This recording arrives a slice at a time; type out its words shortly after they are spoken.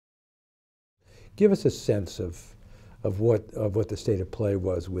Give us a sense of what the state of play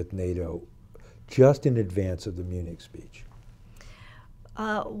was with NATO just in advance of the Munich speech.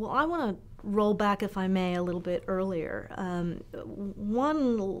 Well, I want to roll back, if I may, a little bit earlier.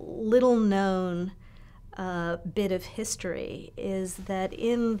 One little known bit of history is that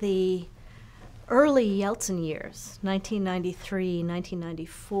in the early Yeltsin years, 1993,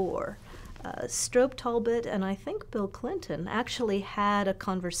 1994, Strobe Talbot and I think Bill Clinton actually had a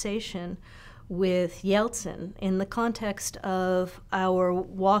conversation with Yeltsin in the context of our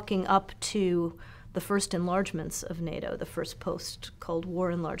walking up to the first enlargements of NATO, the first post-Cold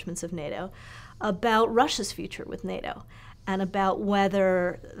War enlargements of NATO, about Russia's future with NATO and about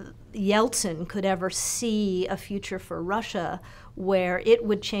whether Yeltsin could ever see a future for Russia where it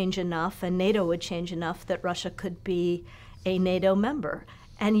would change enough and NATO would change enough that Russia could be a NATO member.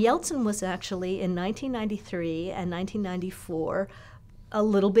 And Yeltsin was actually, in 1993 and 1994, a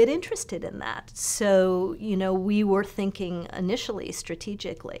little bit interested in that. So, you know, we were thinking initially,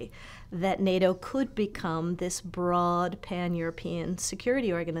 strategically, that NATO could become this broad pan-European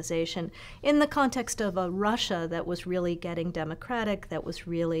security organization in the context of a Russia that was really getting democratic, that was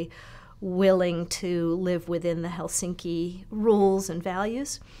really willing to live within the Helsinki rules and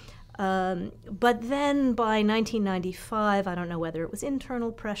values. But then by 1995, I don't know whether it was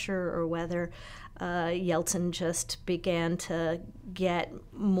internal pressure or whether Yeltsin just began to get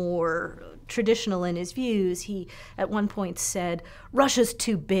more traditional in his views. He, at one point, said, "Russia's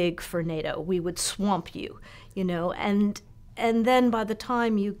too big for NATO. We would swamp you," you know. And then by the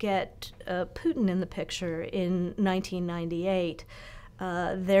time you get Putin in the picture in 1998,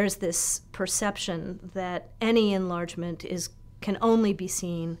 there's this perception that any enlargement can only be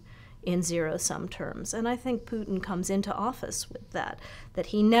seen in zero-sum terms. And I think Putin comes into office with that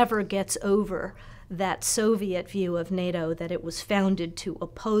he never gets over that Soviet view of NATO, that it was founded to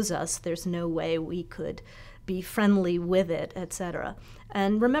oppose us, there's no way we could be friendly with it, etc.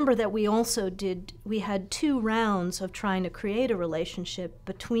 And remember that we had 2 rounds of trying to create a relationship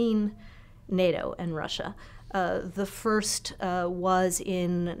between NATO and Russia. The first was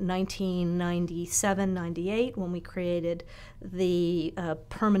in 1997-98 when we created the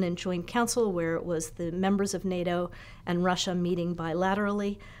Permanent Joint Council, where it was the members of NATO and Russia meeting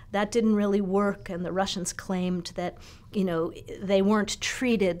bilaterally. That didn't really work, and the Russians claimed that, you know, they weren't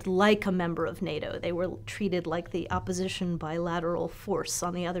treated like a member of NATO. They were treated like the opposition bilateral force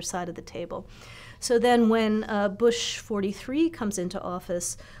on the other side of the table. So then when Bush 43 comes into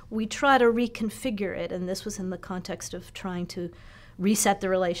office, we try to reconfigure it, and this was in the context of trying to reset the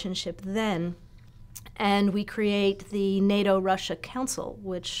relationship then. And we create the NATO-Russia Council,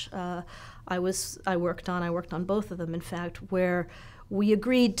 which I worked on. I worked on both of them, in fact, where we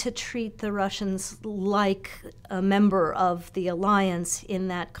agreed to treat the Russians like a member of the alliance in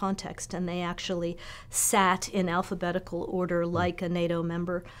that context, and they actually sat in alphabetical order like a NATO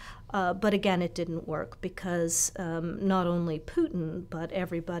member. But again, it didn't work because not only Putin, but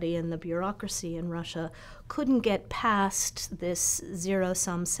everybody in the bureaucracy in Russia couldn't get past this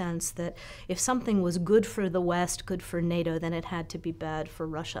zero-sum sense that if something was good for the West, good for NATO, then it had to be bad for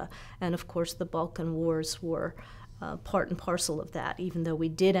Russia. And of course, the Balkan Wars were part and parcel of that. Even though we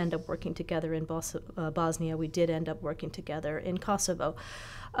did end up working together in Bosnia, we did end up working together in Kosovo.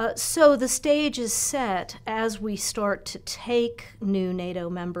 So the stage is set as we start to take new NATO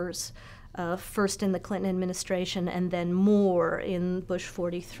members, first in the Clinton administration and then more in Bush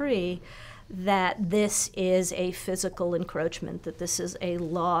 43, that this is a physical encroachment, that this is a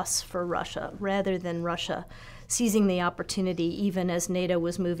loss for Russia, rather than Russia seizing the opportunity, even as NATO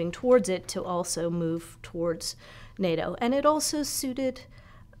was moving towards it, to also move towards NATO. And it also suited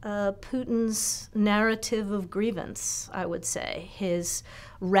Putin's narrative of grievance, I would say, his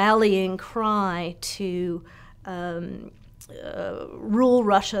rallying cry to rule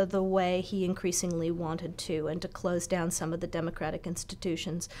Russia the way he increasingly wanted to, and to close down some of the democratic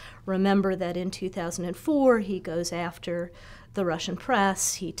institutions. Remember that in 2004, he goes after the Russian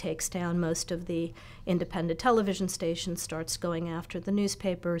press, he takes down most of the independent television stations, starts going after the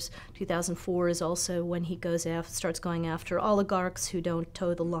newspapers. 2004 is also when he starts going after oligarchs who don't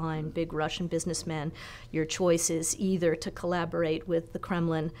toe the line, big Russian businessmen. Your choice is either to collaborate with the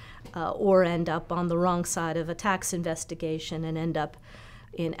Kremlin or end up on the wrong side of a tax investigation and end up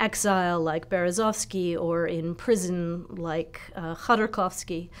in exile like Berezovsky or in prison like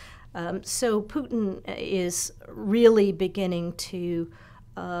Khodorkovsky. So Putin is really beginning to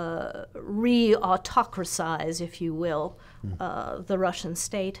re-autocracize, if you will, the Russian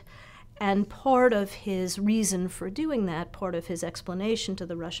state. And part of his reason for doing that, part of his explanation to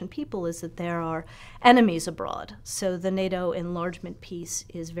the Russian people, is that there are enemies abroad. So the NATO enlargement piece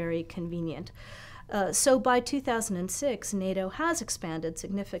is very convenient. So by 2006, NATO has expanded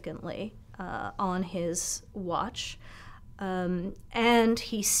significantly on his watch. And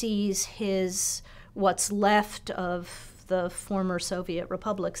he sees what's left of the former Soviet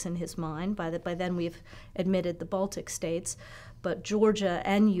republics in his mind. By then we've admitted the Baltic states, but Georgia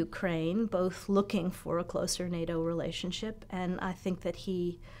and Ukraine both looking for a closer NATO relationship. And I think that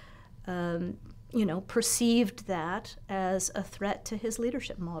he, perceived that as a threat to his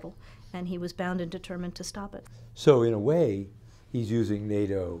leadership model, and he was bound and determined to stop it. So in a way, he's using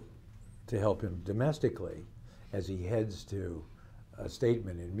NATO to help him domestically as he heads to a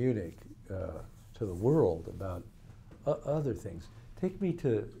statement in Munich to the world about other things. Take me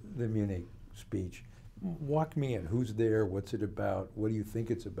to the Munich speech. Walk me in. Who's there? What's it about? What do you think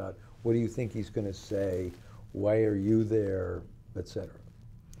it's about? What do you think he's going to say? Why are you there? Etc.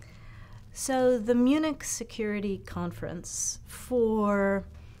 So the Munich Security Conference for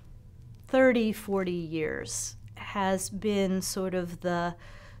 30, 40 years has been sort of the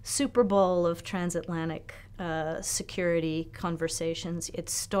Super Bowl of transatlantic security conversations. It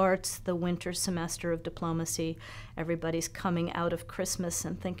starts the winter semester of diplomacy. Everybody's coming out of Christmas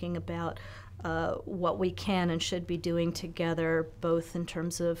and thinking about what we can and should be doing together, both in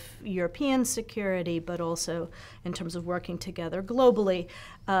terms of European security, but also in terms of working together globally.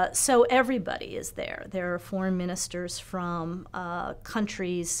 So everybody is there. There are foreign ministers from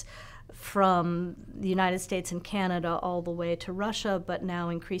countries from the United States and Canada all the way to Russia, but now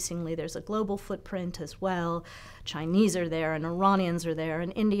increasingly there's a global footprint as well. Chinese are there, and Iranians are there,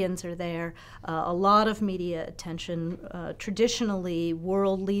 and Indians are there. A lot of media attention. Traditionally,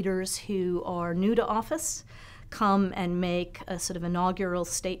 world leaders who are new to office come and make a sort of inaugural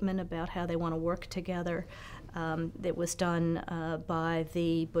statement about how they want to work together. It was done by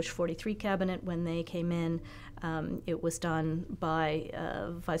the Bush 43 cabinet when they came in. It was done by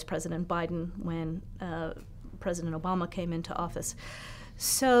Vice President Biden when President Obama came into office.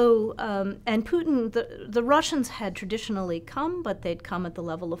 So, and Putin, the Russians had traditionally come, but they'd come at the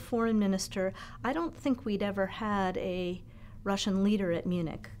level of foreign minister. I don't think we'd ever had a Russian leader at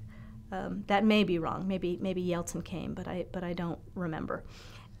Munich. That may be wrong. Maybe Yeltsin came, but I don't remember.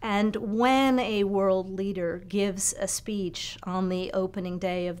 And when a world leader gives a speech on the opening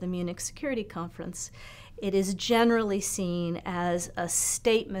day of the Munich Security Conference, it is generally seen as a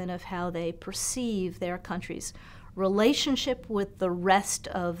statement of how they perceive their country's relationship with the rest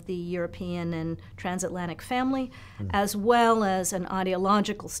of the European and transatlantic family, as well as an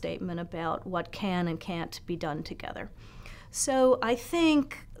ideological statement about what can and can't be done together. So I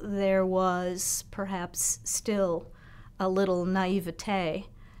think there was perhaps still a little naivete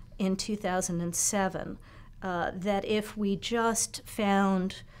in 2007 that if we just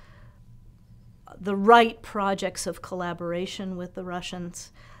found the right projects of collaboration with the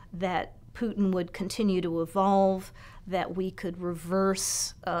Russians, that Putin would continue to evolve, that we could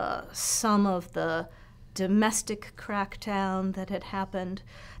reverse some of the domestic crackdown that had happened,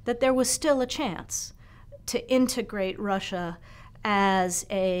 that there was still a chance to integrate Russia as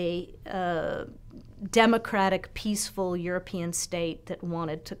a democratic, peaceful European state that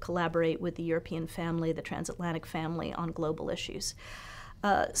wanted to collaborate with the European family, the transatlantic family, on global issues.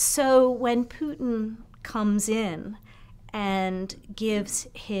 So when Putin comes in and gives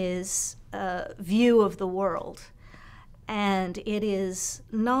his view of the world, and it is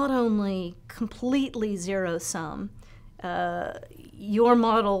not only completely zero-sum, your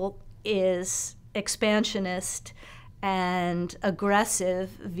model is expansionist and aggressive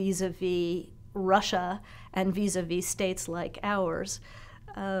vis-a-vis Russia and vis-a-vis states like ours,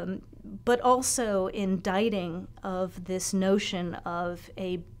 but also indicting of this notion of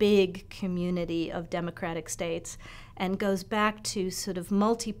a big community of democratic states, and goes back to sort of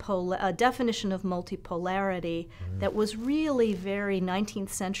a definition of multipolarity that was really very 19th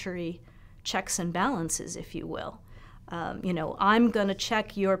century checks and balances, if you will. I'm going to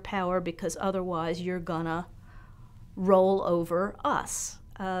check your power because otherwise you're going to roll over us.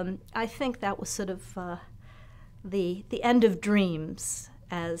 I think that was sort of the end of dreams,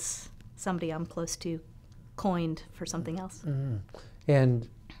 as somebody I'm close to coined for something else. And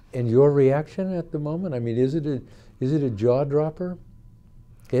your reaction at the moment? I mean, is it a jaw dropper,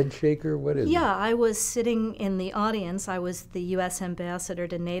 head shaker? What is it? Yeah, I was sitting in the audience. I was the U.S. ambassador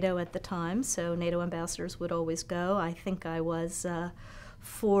to NATO at the time, so NATO ambassadors would always go. I think I was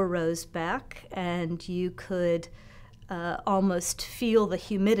 4 rows back, and you could almost feel the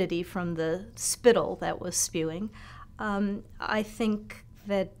humidity from the spittle that was spewing. I think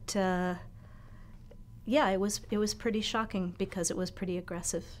that yeah, it was pretty shocking because it was pretty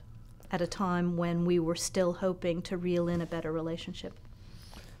aggressive at a time when we were still hoping to reel in a better relationship.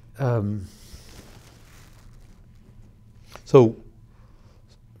 So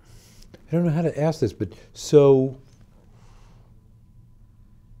I don't know how to ask this, but so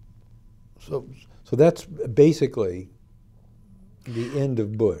that's basically the end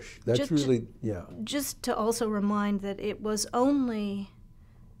of Bush. That's really, yeah. Just to also remind that it was only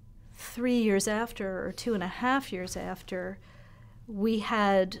 3 years after, or 2.5 years after, we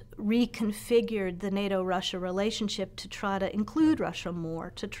had reconfigured the NATO-Russia relationship to try to include Russia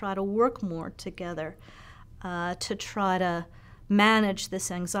more, to try to work more together, to try to manage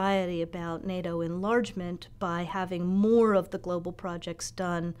this anxiety about NATO enlargement by having more of the global projects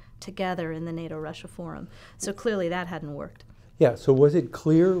done together in the NATO-Russia forum. So clearly that hadn't worked. Yeah, so was it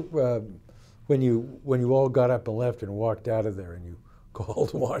clear when you all got up and left and walked out of there and you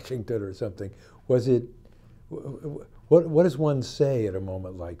called Washington or something, was it, what does one say at a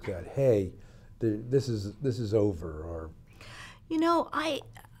moment like that? Hey, this is over, or? You know, I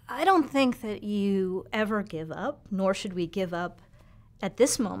don't think that you ever give up, nor should we give up at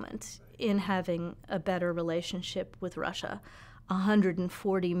this moment in having a better relationship with Russia.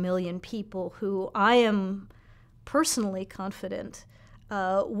 140 million people who I am personally confident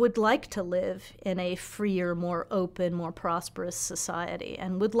would like to live in a freer, more open, more prosperous society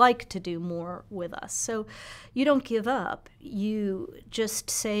and would like to do more with us. So you don't give up. You just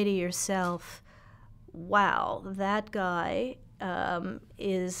say to yourself, wow, that guy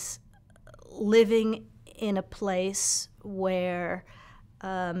is living in a place where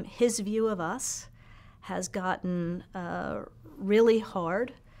his view of us has gotten really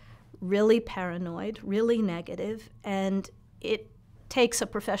hard, really paranoid, really negative, and it takes a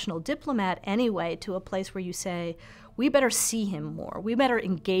professional diplomat anyway to a place where you say, we better see him more, we better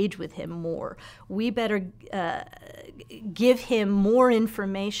engage with him more, we better give him more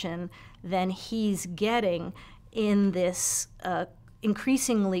information than he's getting in this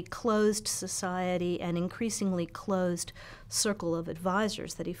increasingly closed society and increasingly closed circle of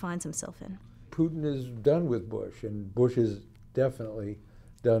advisors that he finds himself in. Putin is done with Bush, and Bush is definitely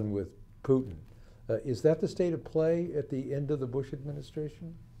done with Putin. Is that the state of play at the end of the Bush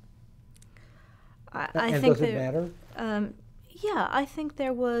administration? I and think does it matter? Yeah, I think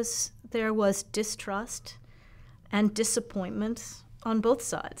there was distrust and disappointment on both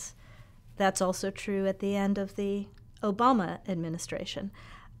sides. That's also true at the end of the Obama administration.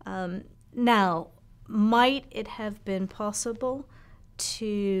 Now, might it have been possible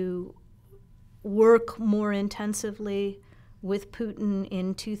to work more intensively with Putin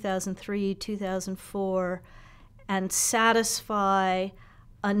in 2003, 2004, and satisfy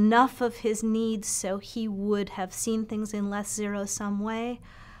enough of his needs so he would have seen things in less zero-sum way?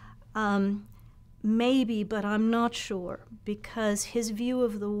 Maybe, but I'm not sure, because his view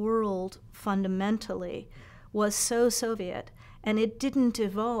of the world fundamentally was so Soviet, and it didn't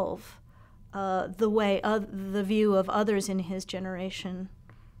evolve the way the view of others in his generation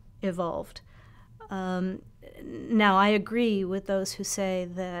evolved. Now, I agree with those who say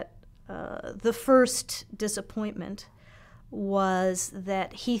that the first disappointment was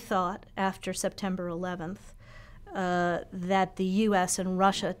that he thought, after September 11th, that the U.S. and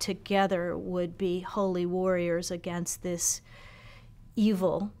Russia together would be holy warriors against this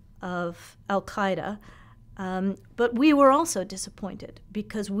evil of al-Qaeda. But we were also disappointed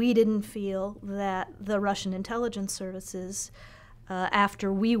because we didn't feel that the Russian intelligence services,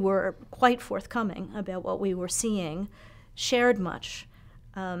 after we were quite forthcoming about what we were seeing, shared much.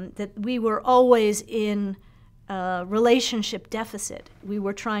 That we were always in relationship deficit. We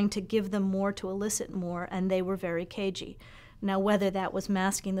were trying to give them more to elicit more, and they were very cagey. Now, whether that was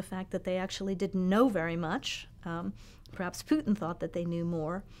masking the fact that they actually didn't know very much, perhaps Putin thought that they knew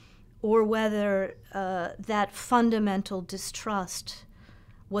more, or whether that fundamental distrust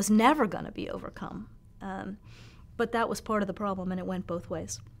was never going to be overcome. But that was part of the problem, and it went both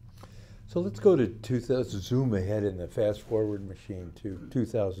ways. So let's go to 2000, zoom ahead in the fast forward machine to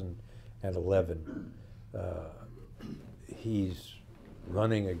 2011. He's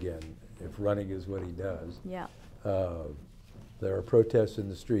running again, if running is what he does. Yeah. There are protests in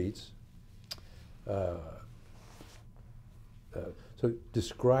the streets. So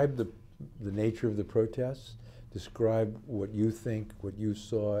describe the nature of the protests. Describe what you think, what you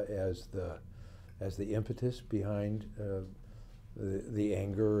saw as the impetus behind the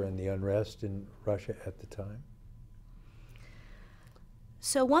anger and the unrest in Russia at the time.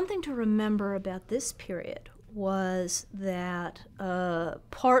 So one thing to remember about this period was that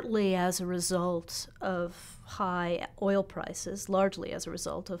partly as a result of high oil prices, largely as a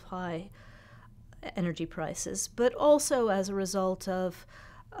result of high energy prices, but also as a result of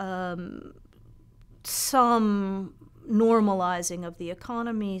some normalizing of the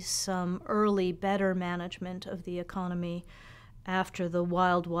economy, some early better management of the economy after the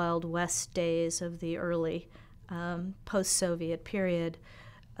wild, wild west days of the early post-Soviet period.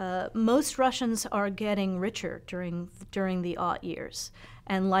 Most Russians are getting richer during the aught years,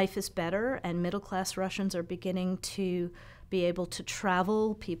 and life is better, and middle-class Russians are beginning to be able to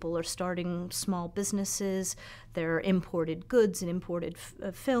travel. People are starting small businesses. There are imported goods and imported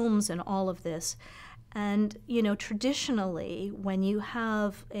films and all of this. And, you know, traditionally, when you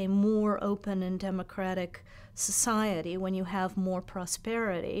have a more open and democratic society, when you have more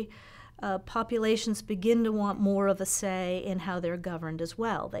prosperity, populations begin to want more of a say in how they're governed as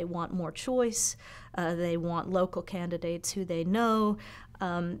well. They want more choice. They want local candidates who they know.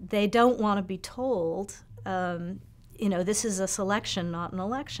 They don't want to be told, you know, this is a selection, not an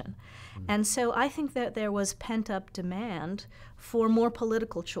election. Mm-hmm. And so I think that there was pent-up demand for more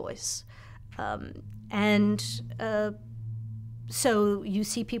political choice. So you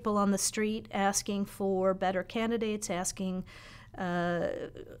see people on the street asking for better candidates,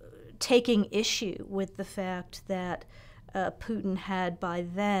 taking issue with the fact that Putin had by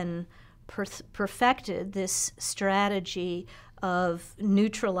then perfected this strategy of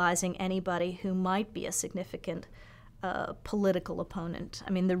neutralizing anybody who might be a significant political opponent. I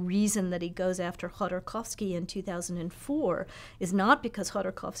mean, the reason that he goes after Khodorkovsky in 2004 is not because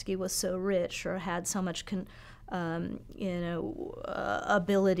Khodorkovsky was so rich or had so much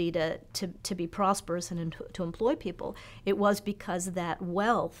ability to be prosperous and to employ people. It was because that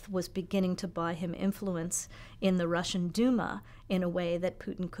wealth was beginning to buy him influence in the Russian Duma in a way that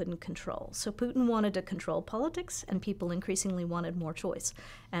Putin couldn't control. So Putin wanted to control politics, and people increasingly wanted more choice.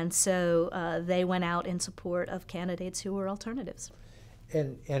 And so they went out in support of candidates who were alternatives.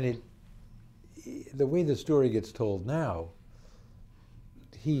 And the way the story gets told now,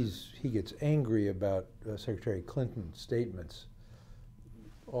 he gets angry about Secretary Clinton's statements,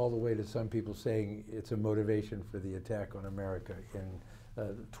 all the way to some people saying it's a motivation for the attack on America in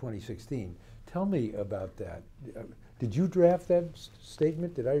 2016. Tell me about that. Did you draft that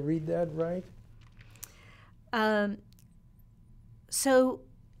statement? Did I read that right? So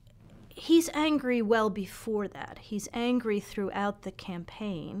he's angry well before that. He's angry throughout the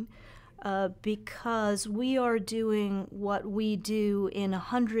campaign. Because we are doing what we do in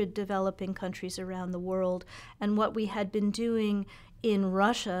 100 developing countries around the world, and what we had been doing in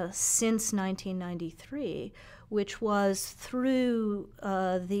Russia since 1993, which was through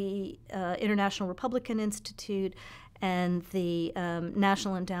the International Republican Institute and the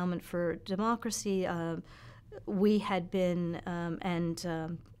National Endowment for Democracy. We had been, and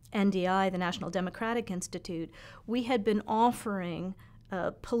NDI, the National Democratic Institute, we had been offering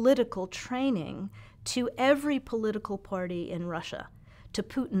political training to every political party in Russia, to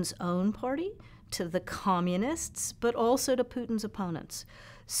Putin's own party, to the communists, but also to Putin's opponents.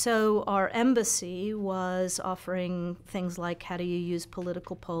 So our embassy was offering things like, how do you use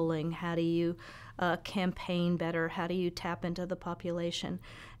political polling, how do you campaign better, how do you tap into the population.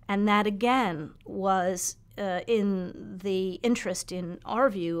 And that, again, was in the interest, in our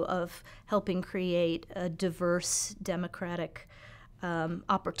view, of helping create a diverse democratic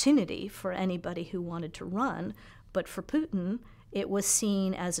opportunity for anybody who wanted to run. But for Putin, it was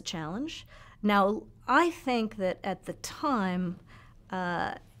seen as a challenge. Now, I think that at the time,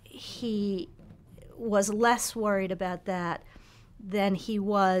 he was less worried about that than he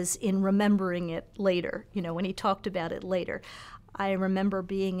was in remembering it later, you know, when he talked about it later. I remember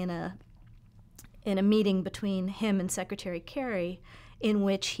being in a meeting between him and Secretary Kerry in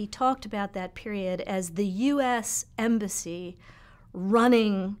which he talked about that period as the U.S. Embassy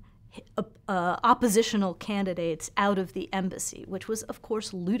running oppositional candidates out of the embassy, which was, of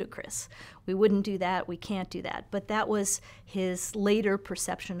course, ludicrous. We wouldn't do that. We can't do that. But that was his later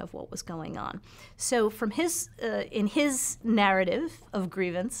perception of what was going on. So from in his narrative of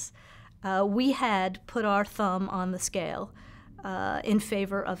grievance, we had put our thumb on the scale in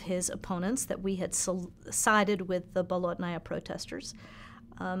favor of his opponents, that we had sided with the Bolotnaya protesters.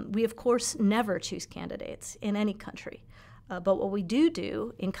 We, of course, never choose candidates in any country. But what we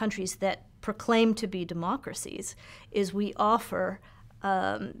do in countries that proclaim to be democracies is we offer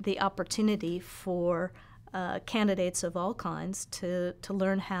the opportunity for candidates of all kinds to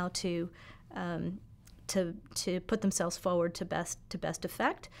learn how to put themselves forward to best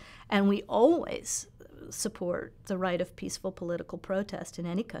effect. And we always support the right of peaceful political protest in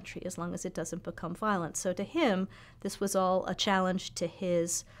any country as long as it doesn't become violent. So to him, this was all a challenge to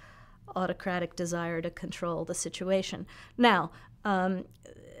his autocratic desire to control the situation. Now,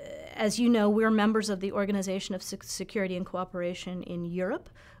 as you know, we're members of the Organization of Security and Cooperation in Europe,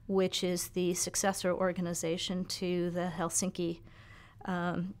 which is the successor organization to the Helsinki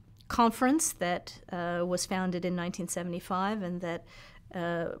conference that was founded in 1975 and that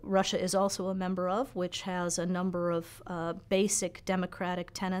Russia is also a member of, which has a number of basic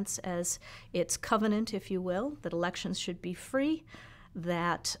democratic tenets as its covenant, if you will, that elections should be free,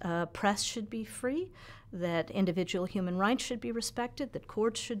 that press should be free, that individual human rights should be respected, that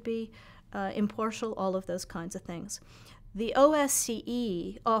courts should be impartial, all of those kinds of things. The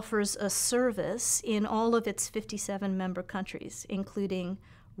OSCE offers a service in all of its 57 member countries, including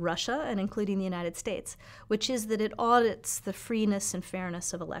Russia and including the United States, which is that it audits the freeness and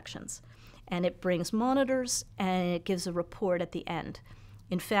fairness of elections. And it brings monitors and it gives a report at the end.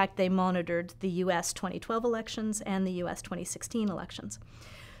 In fact, they monitored the U.S. 2012 elections and the U.S. 2016 elections.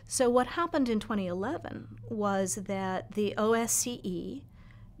 So what happened in 2011 was that the OSCE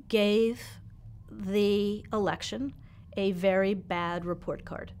gave the election a very bad report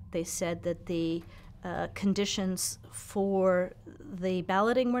card. They said that the conditions for the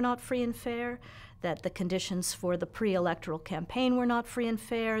balloting were not free and fair, that the conditions for the pre-electoral campaign were not free and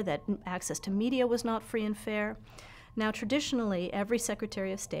fair, that access to media was not free and fair. Now, traditionally, every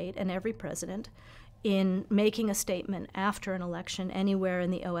Secretary of State and every president, in making a statement after an election anywhere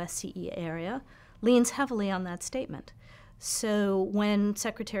in the OSCE area, leans heavily on that statement. So when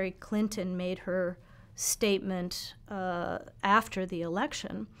Secretary Clinton made her statement after the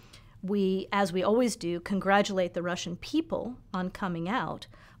election, we, as we always do, congratulate the Russian people on coming out,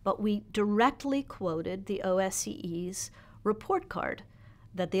 but we directly quoted the OSCE's report card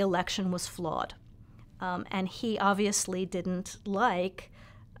that the election was flawed. And he obviously didn't like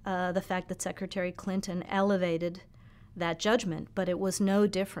the fact that Secretary Clinton elevated that judgment, but it was no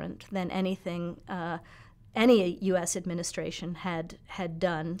different than anything any U.S. administration had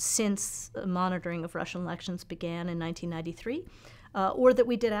done since monitoring of Russian elections began in 1993, or that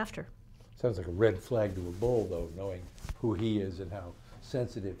we did after. Sounds like a red flag to a bull, though, knowing who he is and how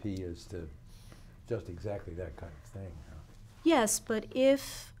sensitive he is to just exactly that kind of thing. Huh? Yes, but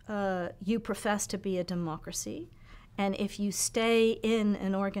if you profess to be a democracy, and if you stay in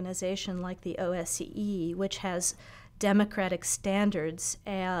an organization like the OSCE, which has democratic standards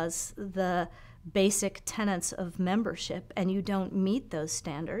as the basic tenets of membership, and you don't meet those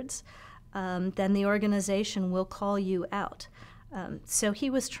standards, then the organization will call you out. So he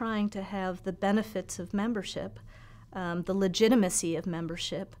was trying to have the benefits of membership, the legitimacy of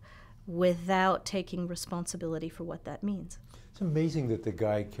membership, without taking responsibility for what that means. It's amazing that the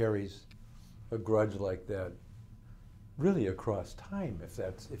guy carries a grudge like that really across time. If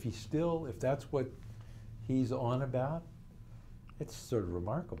that's what he's on about, it's sort of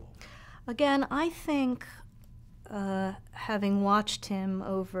remarkable. Again, I think, having watched him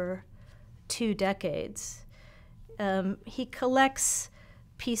over 2 decades, he collects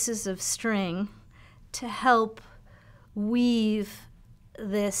pieces of string to help weave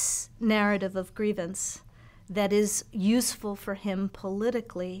this narrative of grievance that is useful for him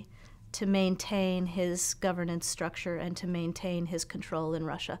politically to maintain his governance structure and to maintain his control in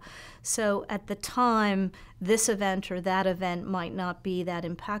Russia. So at the time, this event or that event might not be that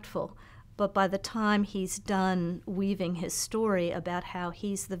impactful, but by the time he's done weaving his story about how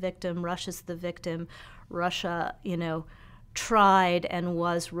he's the victim, Russia's the victim, Russia, tried and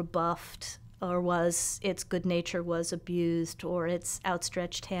was rebuffed, or its good nature was abused, or its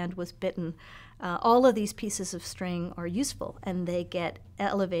outstretched hand was bitten. All of these pieces of string are useful, and they get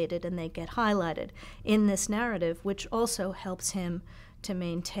elevated and they get highlighted in this narrative, which also helps him to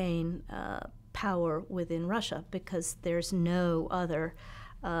maintain power within Russia, because there's no other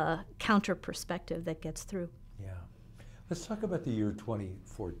counter perspective that gets through. Yeah. Let's talk about the year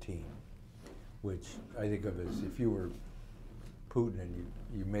 2014, which I think of as, if you were Putin and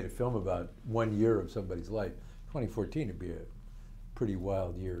you made a film about 1 year of somebody's life, 2014 would be a pretty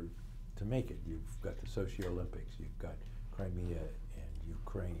wild year to make it. You've got the Sochi Olympics, you've got Crimea and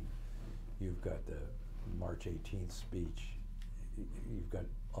Ukraine, you've got the March 18th speech, you've got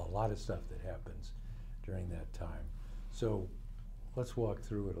a lot of stuff that happens during that time. So let's walk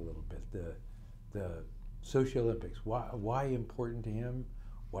through it a little bit. The Sochi Olympics, why important to him?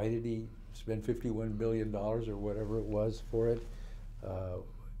 Why did he spend $51 billion or whatever it was for it?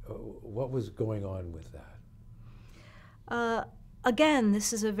 What was going on with that? Again,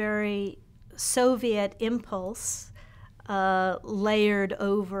 this is a very Soviet impulse layered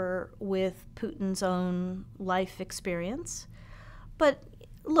over with Putin's own life experience. But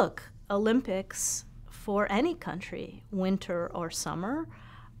look, Olympics for any country, winter or summer,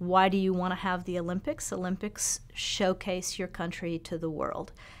 why do you want to have the Olympics? Olympics showcase your country to the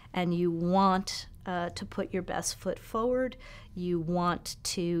world, and you want to put your best foot forward. You want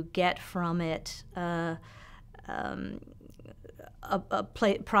to get from it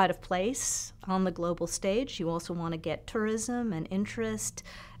pride of place on the global stage. You also want to get tourism and interest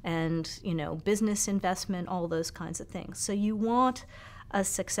and, business investment, all those kinds of things. So you want a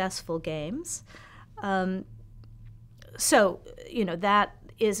successful games. That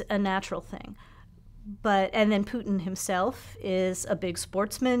is a natural thing. And then Putin himself is a big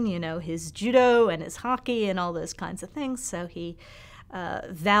sportsman, his judo and his hockey and all those kinds of things. So he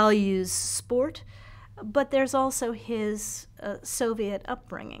values sport. But there's also his Soviet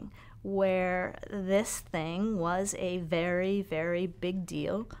upbringing, where this thing was a very, very big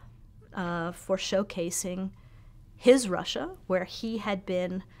deal for showcasing his Russia, where he had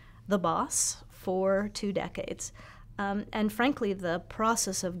been the boss for 2 decades. And frankly, the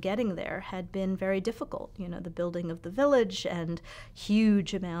process of getting there had been very difficult. The building of the village and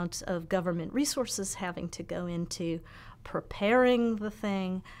huge amounts of government resources having to go into preparing the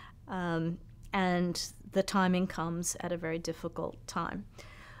thing. And the timing comes at a very difficult time.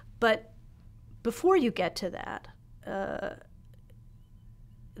 But before you get to that,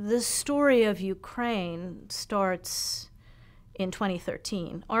 the story of Ukraine starts in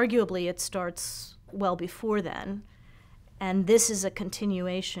 2013. Arguably, it starts well before then. And this is a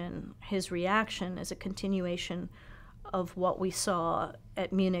continuation, his reaction is a continuation of what we saw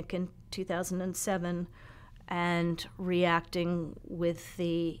at Munich in 2007 and reacting with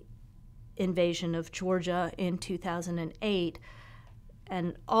the invasion of Georgia in 2008.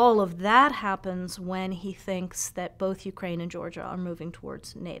 And all of that happens when he thinks that both Ukraine and Georgia are moving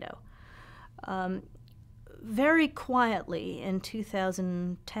towards NATO. Very quietly in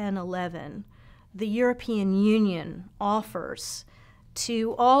 2010-11, the European Union offers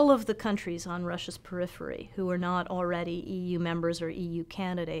to all of the countries on Russia's periphery who are not already EU members or EU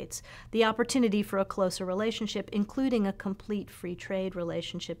candidates the opportunity for a closer relationship, including a complete free trade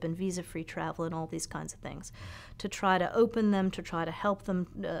relationship and visa-free travel and all these kinds of things, to try to open them, to try to help them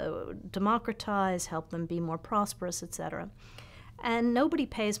democratize, help them be more prosperous, etc. And nobody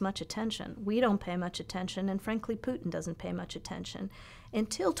pays much attention. We don't pay much attention, and frankly, Putin doesn't pay much attention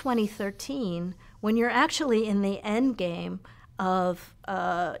until 2013, when you're actually in the end game of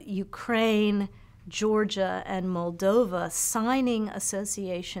Ukraine, Georgia, and Moldova signing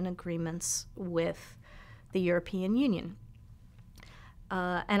association agreements with the European Union.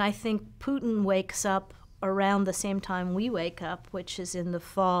 And I think Putin wakes up around the same time we wake up, which is in the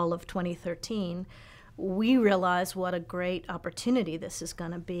fall of 2013. We realize what a great opportunity this is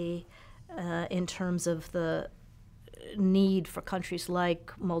going to be in terms of the need for countries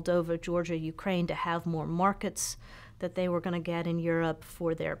like Moldova, Georgia, Ukraine to have more markets that they were going to get in Europe,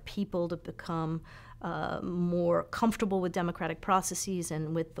 for their people to become more comfortable with democratic processes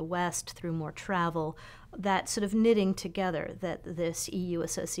and with the West through more travel, that sort of knitting together that this EU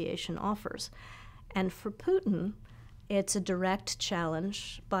association offers. And for Putin, it's a direct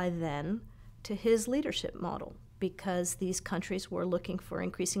challenge by then to his leadership model, because these countries were looking for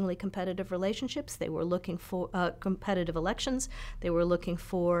increasingly competitive relationships. They were looking for competitive elections. They were looking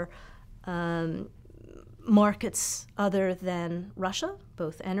for markets other than Russia,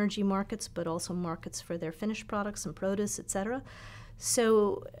 both energy markets, but also markets for their finished products and produce, etc.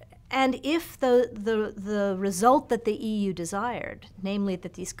 So, and if the result that the EU desired, namely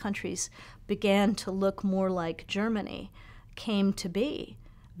that these countries began to look more like Germany, came to be,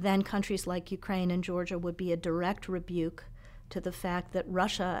 then countries like Ukraine and Georgia would be a direct rebuke to the fact that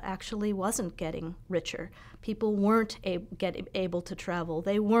Russia actually wasn't getting richer. People weren't able to travel.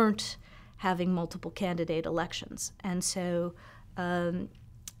 They weren't having multiple candidate elections. And so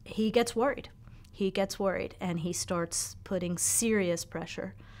he gets worried. He gets worried, and he starts putting serious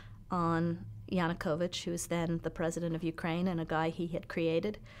pressure on Yanukovych, who is then the president of Ukraine and a guy he had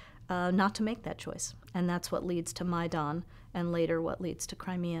created, not to make that choice. And that's what leads to Maidan, and later what leads to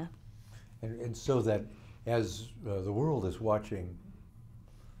Crimea. And so that as the world is watching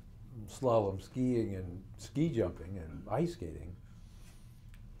slalom skiing and ski jumping and ice skating,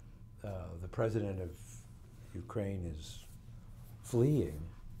 the president of Ukraine is fleeing,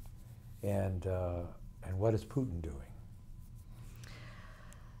 and what is Putin doing?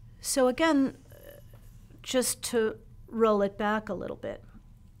 So again, just to roll it back a little bit,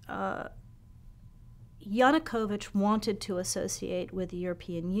 Yanukovych wanted to associate with the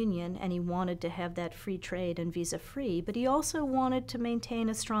European Union, and he wanted to have that free trade and visa-free, but he also wanted to maintain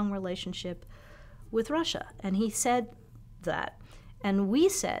a strong relationship with Russia, and he said that. And we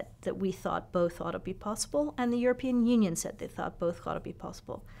said that we thought both ought to be possible, and the European Union said they thought both ought to be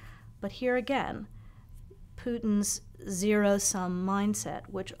possible. But here again, Putin's zero-sum mindset,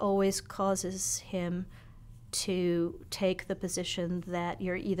 which always causes him to take the position that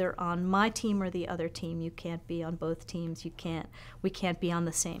you're either on my team or the other team. You can't be on both teams. We can't be on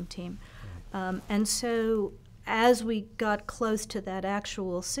the same team. And so as we got close to that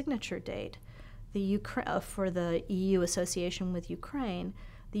actual signature date, for the EU association with Ukraine,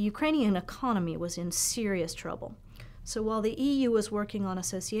 the Ukrainian economy was in serious trouble. So while the EU was working on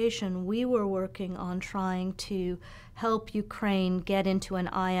association, we were working on trying to help Ukraine get into an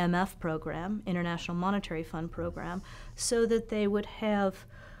IMF program, International Monetary Fund program, so that they would have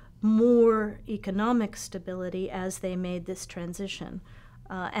more economic stability as they made this transition,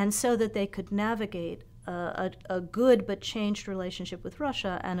 and so that they could navigate a good but changed relationship with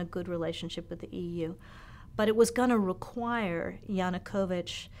Russia and a good relationship with the EU. But it was going to require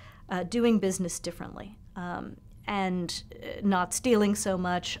Yanukovych doing business differently. And not stealing so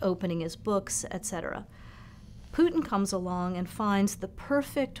much, opening his books, etc. Putin comes along and finds the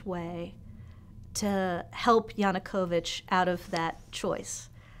perfect way to help Yanukovych out of that choice,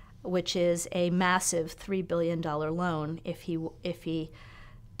 which is a massive $3 billion loan if he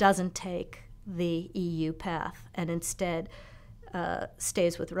doesn't take the EU path and instead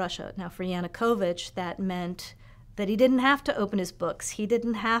stays with Russia. Now, for Yanukovych, that meant that he didn't have to open his books. He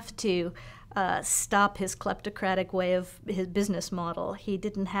didn't have to stop his kleptocratic way of his business model. He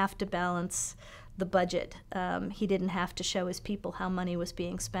didn't have to balance the budget. He didn't have to show his people how money was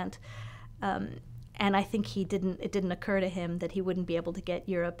being spent. And I think it didn't occur to him that he wouldn't be able to get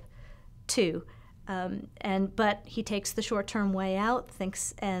Europe too. But he takes the short-term way out,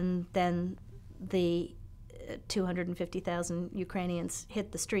 and then the 250,000 Ukrainians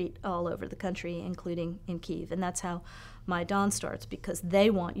hit the street all over the country, including in Kyiv. And that's how Maidan starts, because they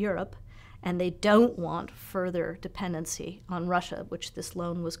want Europe, and they don't want further dependency on Russia, which this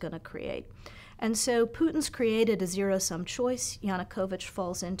loan was going to create. And so Putin's created a zero-sum choice. Yanukovych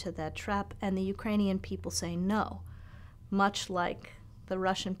falls into that trap, and the Ukrainian people say no, much like the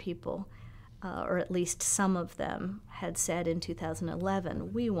Russian people, or at least some of them, had said in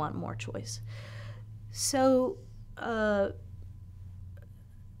 2011, we want more choice. So,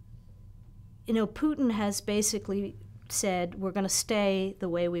 Putin has basically said, we're going to stay the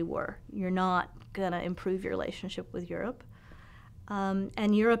way we were. You're not going to improve your relationship with Europe.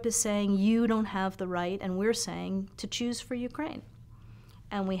 And Europe is saying, you don't have the right, and we're saying, to choose for Ukraine.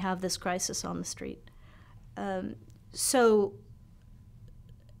 And we have this crisis on the street. So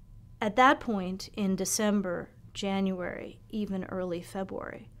at that point in December, January, even early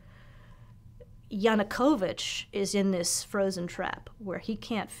February, Yanukovych is in this frozen trap where he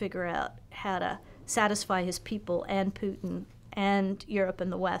can't figure out how to satisfy his people and Putin and Europe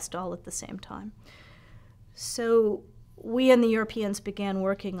and the West all at the same time. So we and the Europeans began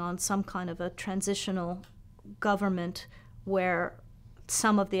working on some kind of a transitional government where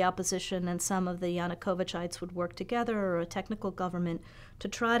some of the opposition and some of the Yanukovychites would work together, or a technical government, to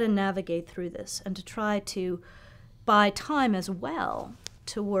try to navigate through this and to try to buy time as well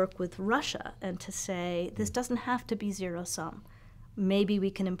to work with Russia and to say, this doesn't have to be zero-sum. Maybe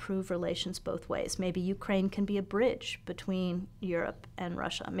we can improve relations both ways. Maybe Ukraine can be a bridge between Europe and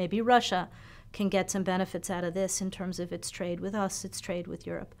Russia. Maybe Russia can get some benefits out of this in terms of its trade with us, its trade with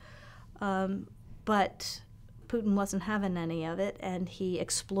Europe. But Putin wasn't having any of it, and he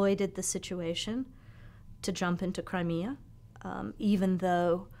exploited the situation to jump into Crimea, even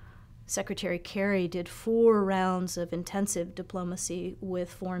though Secretary Kerry did 4 rounds of intensive diplomacy with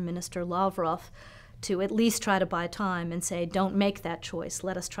Foreign Minister Lavrov to at least try to buy time and say, don't make that choice,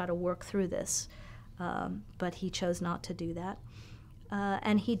 let us try to work through this. But he chose not to do that.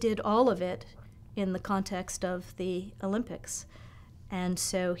 And he did all of it in the context of the Olympics. And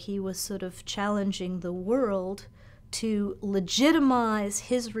so he was sort of challenging the world to legitimize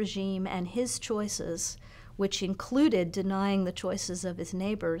his regime and his choices, which included denying the choices of his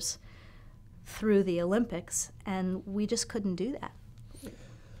neighbors through the Olympics, and we just couldn't do that.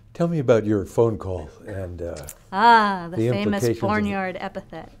 Tell me about your phone call and the famous barnyard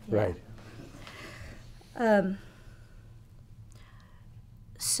epithet. Yeah. Right.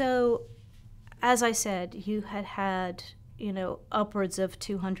 So, as I said, you had upwards of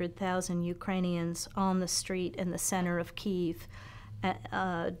 200,000 Ukrainians on the street in the center of Kyiv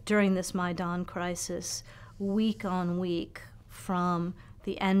during this Maidan crisis, week on week, from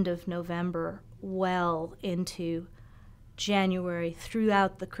the end of November well into January,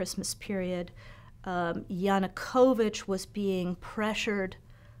 throughout the Christmas period. Yanukovych was being pressured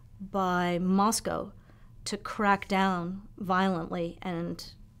by Moscow to crack down violently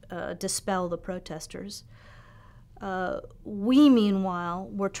and dispel the protesters. We, meanwhile,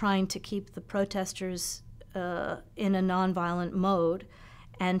 were trying to keep the protesters in a nonviolent mode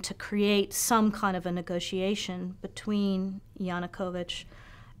and to create some kind of a negotiation between Yanukovych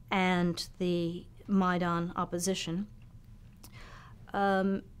and the Maidan opposition.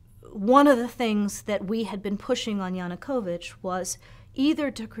 One of the things that we had been pushing on Yanukovych was either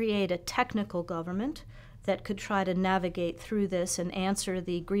to create a technical government that could try to navigate through this and answer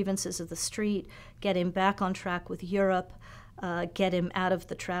the grievances of the street, get him back on track with Europe, get him out of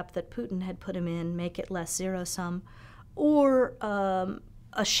the trap that Putin had put him in, make it less zero-sum, or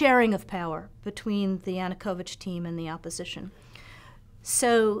a sharing of power between the Yanukovych team and the opposition.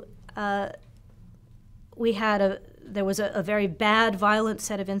 So there was a very bad, violent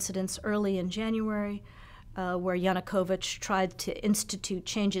set of incidents early in January where Yanukovych tried to institute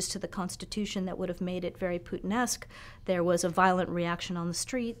changes to the constitution that would have made it very Putin-esque. There was a violent reaction on the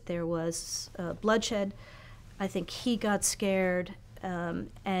street. There was bloodshed. I think he got scared,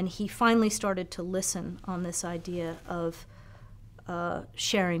 and he finally started to listen on this idea of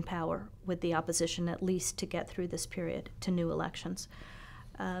sharing power with the opposition, at least to get through this period to new elections.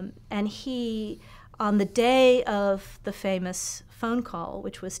 And he, on the day of the famous phone call,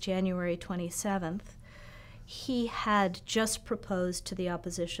 which was January 27th, he had just proposed to the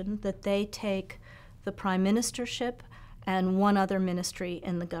opposition that they take the prime ministership and one other ministry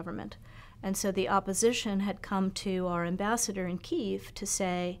in the government. And so the opposition had come to our ambassador in Kyiv to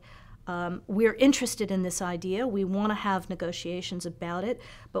say, we're interested in this idea, we want to have negotiations about it,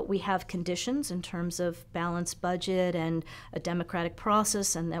 but we have conditions in terms of balanced budget and a democratic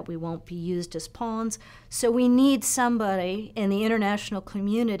process, and that we won't be used as pawns. So we need somebody in the international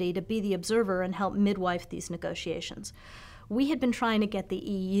community to be the observer and help midwife these negotiations. We had been trying to get the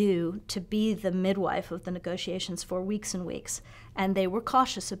EU to be the midwife of the negotiations for weeks and weeks, and they were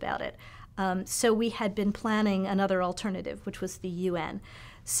cautious about it. So we had been planning another alternative, which was the UN.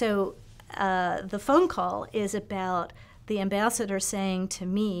 So the phone call is about the ambassador saying to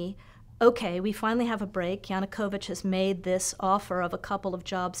me, okay, we finally have a break. Yanukovych has made this offer of a couple of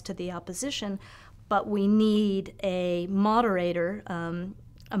jobs to the opposition, but we need a moderator,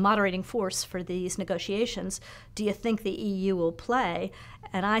 a moderating force for these negotiations. Do you think the EU will play?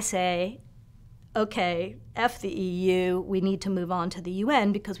 And I say, okay, F the EU, we need to move on to the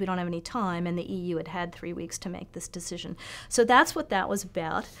UN because we don't have any time, and the EU had had 3 weeks to make this decision. So that's what that was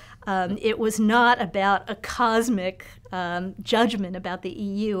about. It was not about a cosmic judgment about the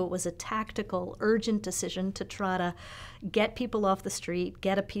EU. It was a tactical, urgent decision to try to get people off the street,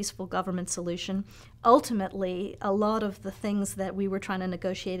 get a peaceful government solution. Ultimately, a lot of the things that we were trying to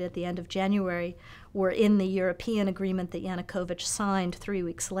negotiate at the end of January were in the European agreement that Yanukovych signed 3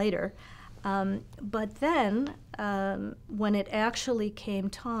 weeks later. But then, when it actually came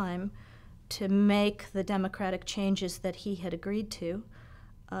time to make the democratic changes that he had agreed to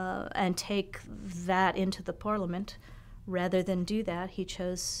and take that into the parliament, rather than do that, he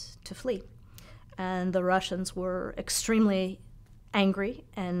chose to flee. And the Russians were extremely angry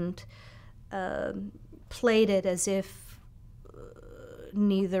and played it as if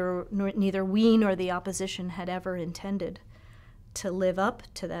neither we nor the opposition had ever intended to live up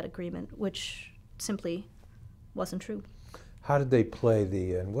to that agreement, which simply wasn't true. How did they play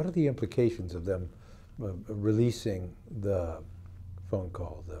and what are the implications of them releasing the phone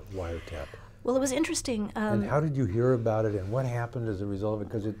call, the wiretap? Well, it was interesting. And how did you hear about it, and what happened as a result of it?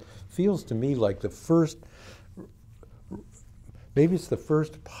 Because it feels to me like maybe it's the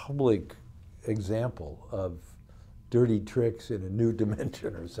first public example of dirty tricks in a new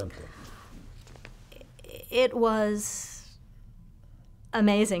dimension or something. It was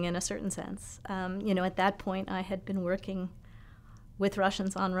amazing in a certain sense. At that point, I had been working with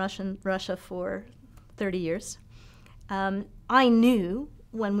Russians on Russia for 30 years. I knew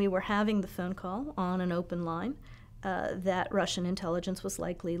when we were having the phone call on an open line that Russian intelligence was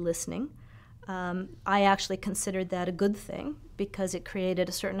likely listening. I actually considered that a good thing because it created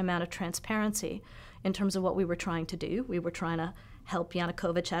a certain amount of transparency in terms of what we were trying to do. We were trying to help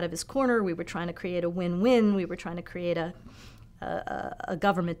Yanukovych out of his corner. We were trying to create a win-win. We were trying to create a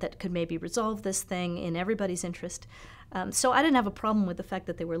government that could maybe resolve this thing in everybody's interest. So I didn't have a problem with the fact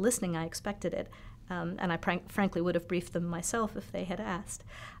that they were listening. I expected it. And I frankly would have briefed them myself if they had asked.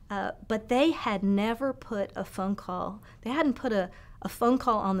 But they had never put a phone call, they hadn't put a phone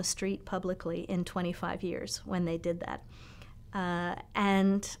call on the street publicly in 25 years when they did that.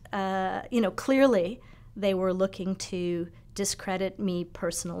 Clearly they were looking to discredit me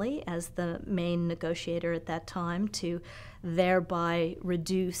personally as the main negotiator at that time, to thereby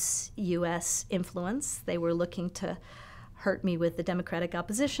reduce U.S. influence. They were looking to hurt me with the Democratic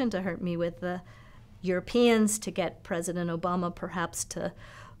opposition, to hurt me with the Europeans, to get President Obama perhaps to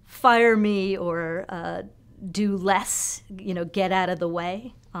fire me or do less, get out of the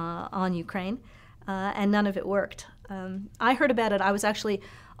way on Ukraine. And none of it worked. I heard about it. I was actually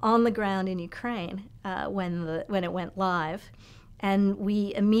on the ground in Ukraine when it went live, and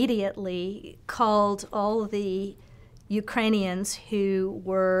we immediately called all the Ukrainians who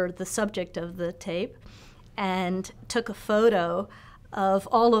were the subject of the tape and took a photo of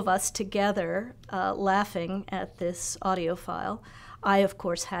all of us together laughing at this audio file. I, of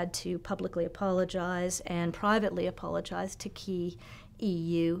course, had to publicly apologize and privately apologize to key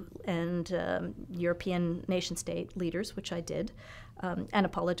EU and European nation-state leaders, which I did, and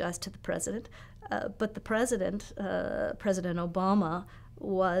apologized to the president. But the president, President Obama,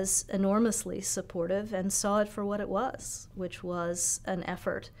 was enormously supportive and saw it for what it was, which was an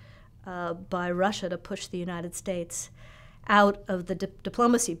effort by Russia to push the United States out of the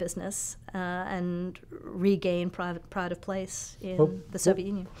diplomacy business and regain pride of place in the Soviet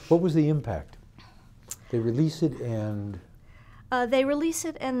Union. What was the impact? They release it and... I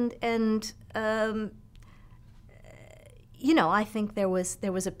think there was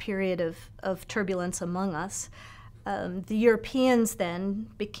a period of turbulence among us. The Europeans then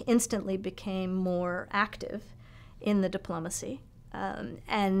instantly became more active in the diplomacy,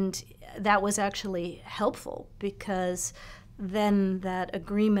 and that was actually helpful, because then that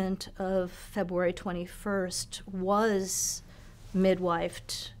agreement of February 21st was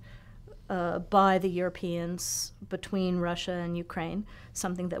midwifed by the Europeans between Russia and Ukraine,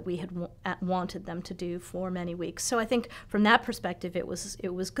 something that we had wanted them to do for many weeks. So I think from that perspective, it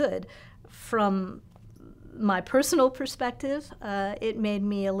was good. From my personal perspective, it made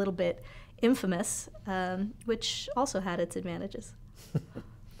me a little bit infamous, which also had its advantages.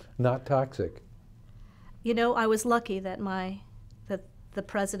 Not toxic. I was lucky that the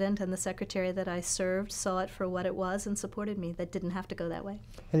president and the secretary that I served saw it for what it was and supported me. That didn't have to go that way.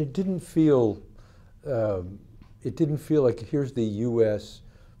 And it didn't feel like here's the U.S.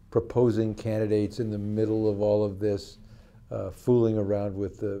 proposing candidates in the middle of all of this, fooling around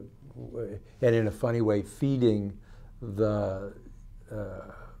with and in a funny way feeding the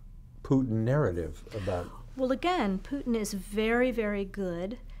Putin narrative about. Well, again, Putin is very, very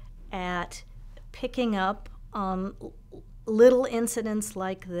good at picking up on little incidents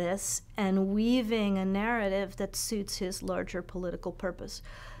like this and weaving a narrative that suits his larger political purpose.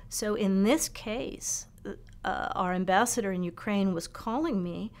 So in this case, our ambassador in Ukraine was calling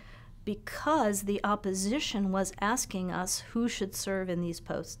me because the opposition was asking us who should serve in these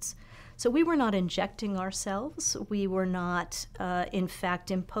posts. So we were not injecting ourselves. We were not, in fact,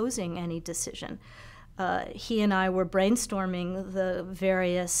 imposing any decision. He and I were brainstorming the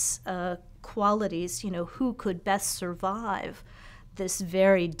various qualities, who could best survive this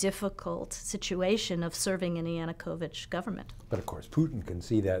very difficult situation of serving in the Yanukovych government. But of course, Putin can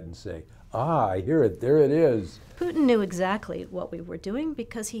see that and say, I hear it, there it is. Putin knew exactly what we were doing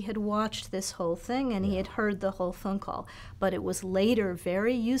because he had watched this whole thing and he had heard the whole phone call. But it was later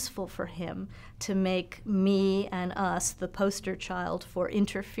very useful for him to make me and us the poster child for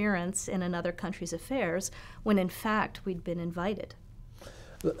interference in another country's affairs when in fact we'd been invited.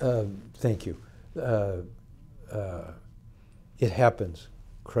 Thank you. It happens.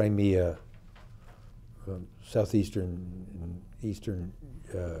 Crimea, southeastern and eastern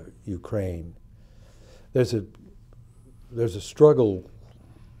Ukraine. There's a struggle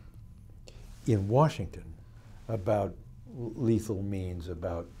in Washington about lethal means,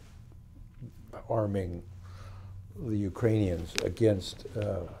 about arming the Ukrainians against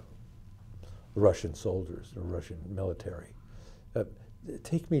Russian soldiers, the Russian military.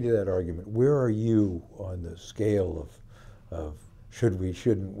 Take me to that argument. Where are you on the scale of should we,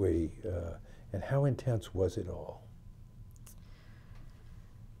 shouldn't we, and how intense was it all?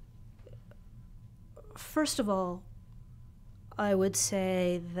 First of all, I would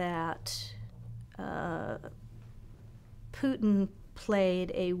say that Putin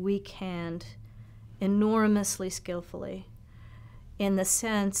played a weak hand enormously skillfully, in the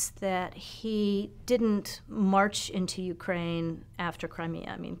sense that he didn't march into Ukraine after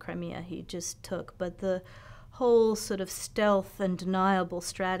Crimea. I mean, Crimea he just took, but the whole sort of stealth and deniable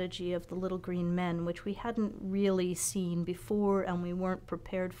strategy of the little green men, which we hadn't really seen before and we weren't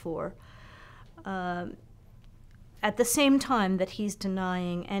prepared for, at the same time that he's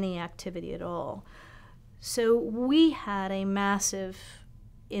denying any activity at all. So we had a massive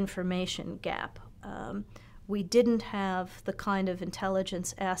information gap. We didn't have the kind of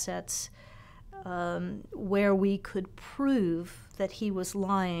intelligence assets where we could prove that he was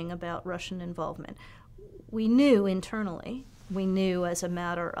lying about Russian involvement. We knew internally, we knew as a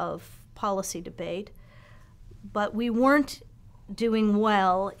matter of policy debate, but we weren't doing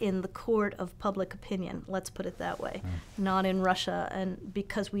well in the court of public opinion, let's put it that way, not in Russia, and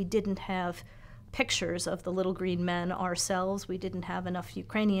because we didn't have pictures of the little green men ourselves, we didn't have enough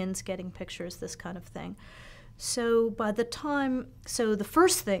Ukrainians getting pictures, this kind of thing. So the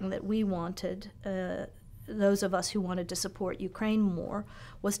first thing that we wanted, those of us who wanted to support Ukraine more,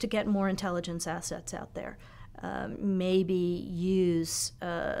 was to get more intelligence assets out there. Maybe use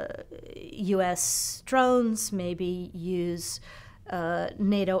U.S. drones, maybe use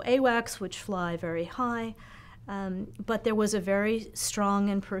NATO AWACS, which fly very high. But there was a very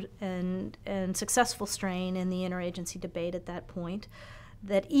strong and successful strain in the interagency debate at that point,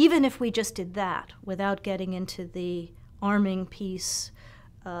 that even if we just did that without getting into the arming piece,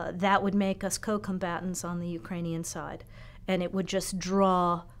 that would make us co-combatants on the Ukrainian side, and it would just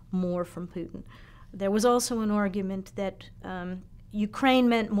draw more from Putin. There was also an argument that Ukraine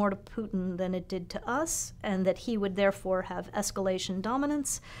meant more to Putin than it did to us, and that he would therefore have escalation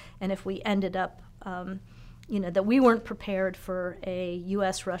dominance, and if we ended up, that we weren't prepared for a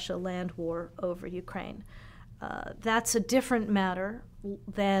U.S.-Russia land war over Ukraine. That's a different matter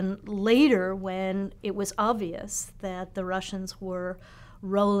than later when it was obvious that the Russians were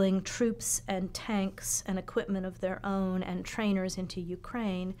rolling troops and tanks and equipment of their own and trainers into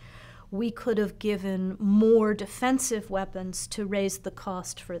Ukraine. We could have given more defensive weapons to raise the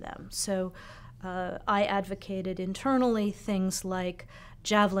cost for them. So I advocated internally things like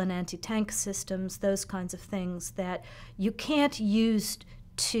Javelin anti-tank systems, those kinds of things that you can't use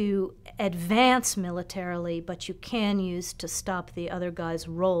to advance militarily, but you can use to stop the other guy's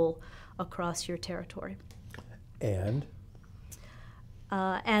roll across your territory. And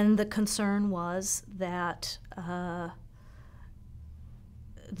the concern was that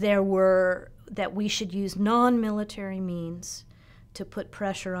that we should use non-military means to put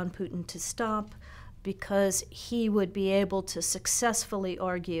pressure on Putin to stop, because he would be able to successfully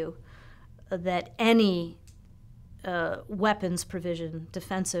argue that any weapons provision,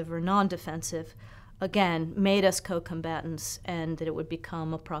 defensive or non-defensive, again, made us co-combatants, and that it would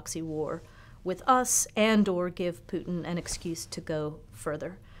become a proxy war with us and or give Putin an excuse to go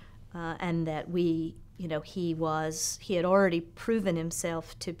further. And that he had already proven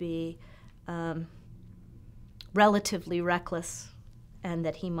himself to be relatively reckless, and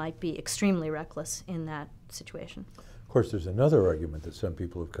that he might be extremely reckless in that situation. of course, there's another argument that some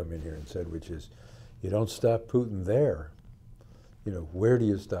people have come in here and said, which is, you don't stop Putin there. Where do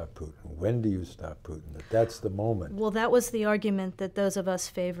you stop Putin? When do you stop Putin? That's the moment. Well, that was the argument that those of us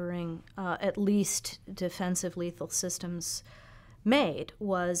favoring at least defensive lethal systems made,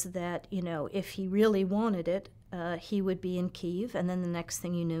 was that, if he really wanted it, he would be in Kyiv, and then the next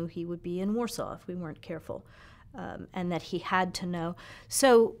thing you knew, he would be in Warsaw if we weren't careful, and that he had to know.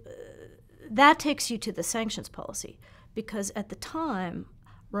 So that takes you to the sanctions policy, because at the time,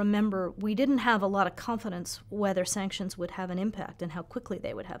 remember, we didn't have a lot of confidence whether sanctions would have an impact and how quickly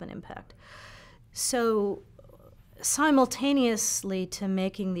they would have an impact. So simultaneously to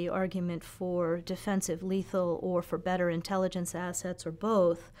making the argument for defensive lethal or for better intelligence assets or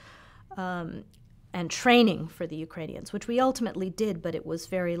both, and training for the Ukrainians, which we ultimately did, but it was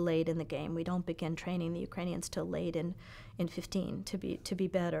very late in the game. We don't begin training the Ukrainians till late in 15 to be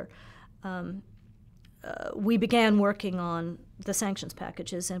better. We began working on the sanctions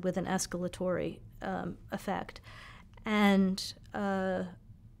packages and with an escalatory effect. And,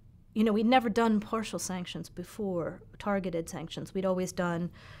 we'd never done partial sanctions before, targeted sanctions. We'd always done,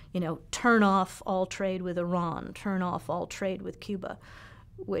 turn off all trade with Iran, turn off all trade with Cuba,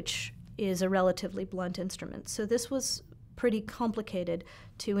 which is a relatively blunt instrument. So this was pretty complicated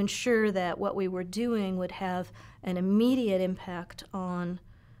to ensure that what we were doing would have an immediate impact on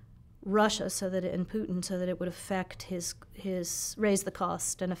Russia, and Putin, so that it would affect his raise the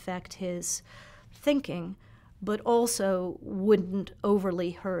cost and affect his thinking, but also wouldn't overly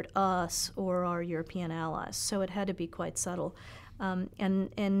hurt us or our European allies. So it had to be quite subtle, and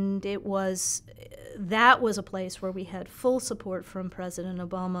that was a place where we had full support from President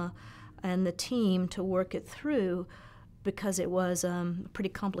Obama and the team to work it through, because it was a pretty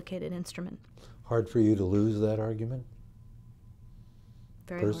complicated instrument. Hard for you to lose that argument?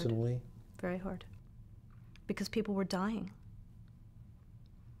 Very personally? Hard. Very hard. Because people were dying.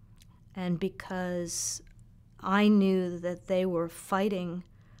 And because I knew that they were fighting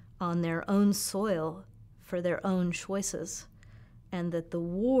on their own soil for their own choices, and that the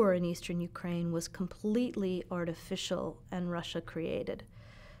war in eastern Ukraine was completely artificial and Russia created.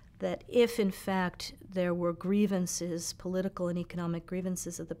 That if, in fact, there were grievances, political and economic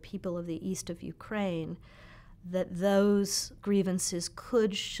grievances of the people of the east of Ukraine, that those grievances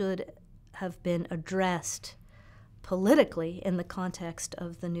should have been addressed politically in the context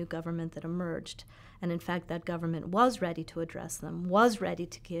of the new government that emerged. And in fact, that government was ready to address them, was ready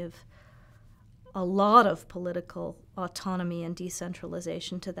to give a lot of political autonomy and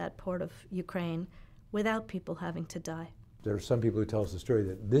decentralization to that part of Ukraine without people having to die. There are some people who tell us the story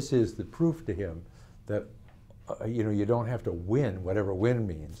that this is the proof to him that you don't have to win, whatever win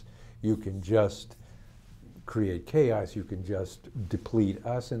means. You can just create chaos. You can just deplete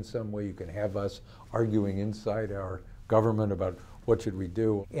us in some way. You can have us arguing inside our government about what should we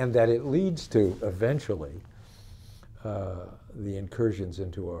do, and that it leads to eventually the incursions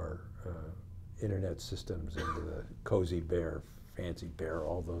into our internet systems, into the Cozy Bear, Fancy Bear,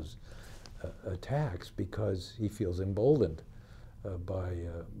 all those attacks, because he feels emboldened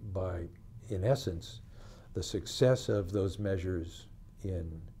by, in essence, the success of those measures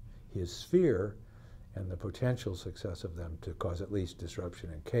in his sphere and the potential success of them to cause at least disruption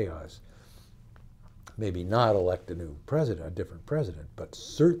and chaos. Maybe not elect a new president, a different president, but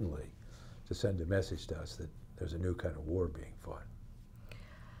certainly to send a message to us that there's a new kind of war being fought.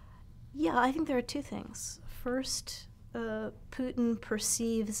 Yeah, I think there are two things. First, Putin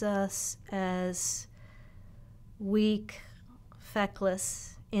perceives us as weak,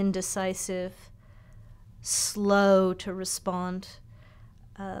 feckless, indecisive, slow to respond.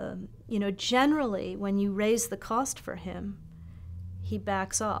 Generally, when you raise the cost for him, he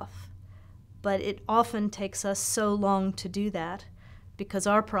backs off. But it often takes us so long to do that because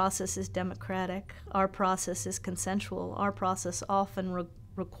our process is democratic, our process is consensual, our process often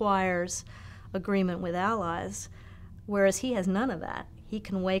requires agreement with allies, whereas he has none of that. He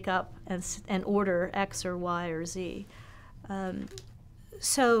can wake up and order X or Y or Z.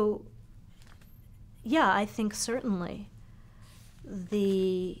 So, yeah, I think certainly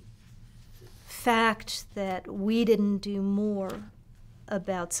the fact that we didn't do more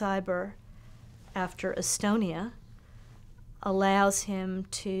about cyber after Estonia allows him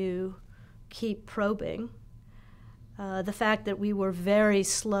to keep probing. The fact that we were very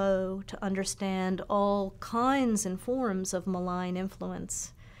slow to understand all kinds and forms of malign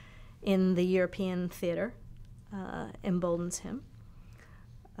influence in the European theater emboldens him.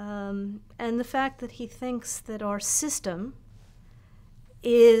 And the fact that he thinks that our system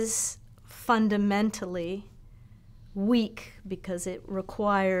is fundamentally weak because it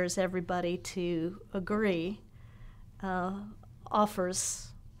requires everybody to agree,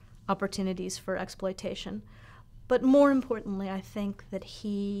 offers opportunities for exploitation. But more importantly, I think that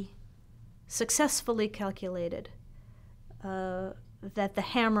he successfully calculated that the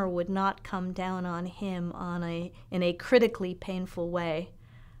hammer would not come down on him in a critically painful way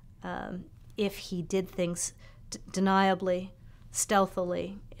if he did things deniably,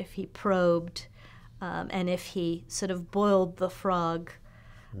 stealthily, if he probed, and if he sort of boiled the frog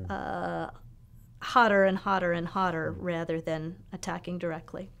hotter and hotter and hotter rather than attacking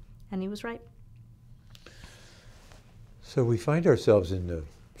directly. And he was right. So we find ourselves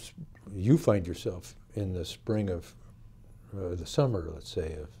you find yourself in the spring of, the summer, let's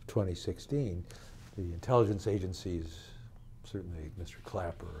say, of 2016. The intelligence agencies, certainly Mr.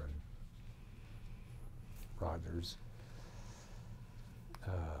 Clapper and Rogers,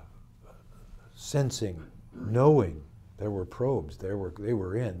 sensing, knowing there were probes, they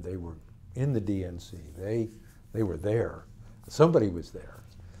were in the DNC, they were there. Somebody was there.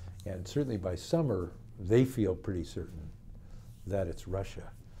 And certainly by summer, they feel pretty certain that it's Russia.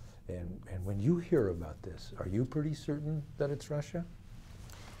 And when you hear about this, are you pretty certain that it's Russia?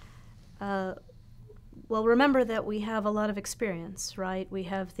 Well, remember that we have a lot of experience, right? We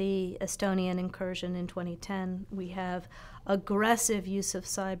have the Estonian incursion in 2010. We have aggressive use of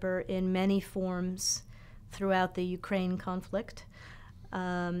cyber in many forms throughout the Ukraine conflict.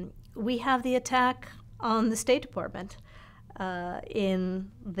 We have the attack on the State Department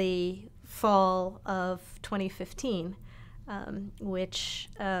in the fall of 2015, which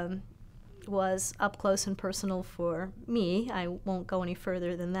was up close and personal for me. I won't go any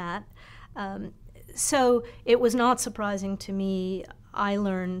further than that. So it was not surprising to me. I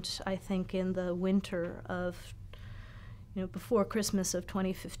learned, I think, in the winter of, before Christmas of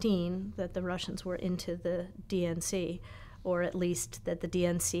 2015, that the Russians were into the DNC, or at least that the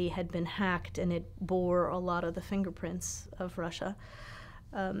DNC had been hacked and it bore a lot of the fingerprints of Russia.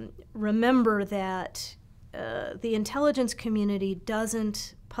 Remember that the intelligence community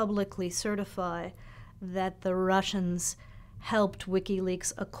doesn't publicly certify that the Russians helped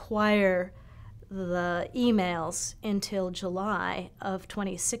WikiLeaks acquire the emails until July of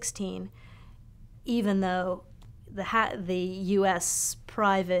 2016, even though the U.S.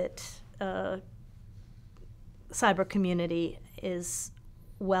 private cyber community is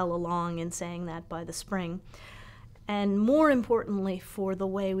well along in saying that by the spring. And more importantly, for the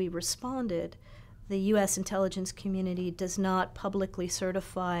way we responded, the U.S. intelligence community does not publicly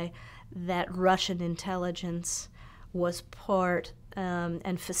certify that Russian intelligence was part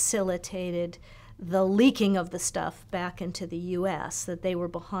and facilitated the leaking of the stuff back into the U.S., that they were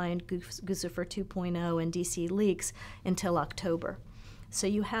behind Guccifer 2.0 and DC leaks until October. So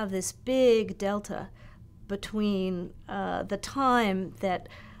you have this big delta between the time that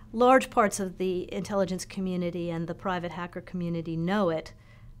large parts of the intelligence community and the private hacker community know it,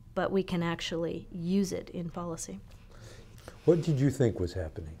 but we can actually use it in policy. What did you think was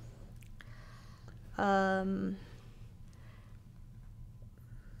happening?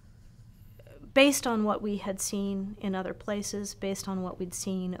 Based on what we had seen in other places, based on what we'd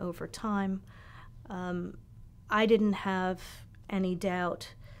seen over time, I didn't have any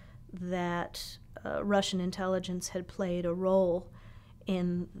doubt that Russian intelligence had played a role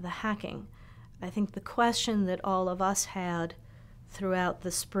in the hacking. I think the question that all of us had throughout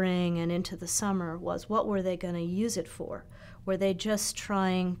the spring and into the summer was, what were they going to use it for? Were they just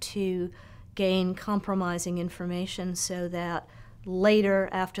trying to gain compromising information so that later,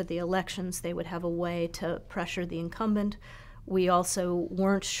 after the elections, they would have a way to pressure the incumbent? We also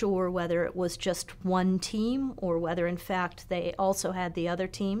weren't sure whether it was just one team or whether, in fact, they also had the other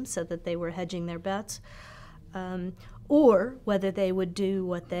team so that they were hedging their bets, or whether they would do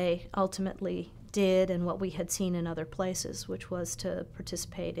what they ultimately did and what we had seen in other places, which was to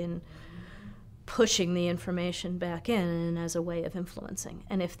participate in pushing the information back in and as a way of influencing.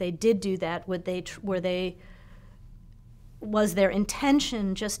 And if they did do that, was their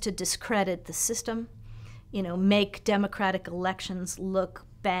intention just to discredit the system, make democratic elections look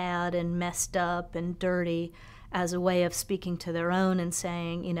bad and messed up and dirty as a way of speaking to their own and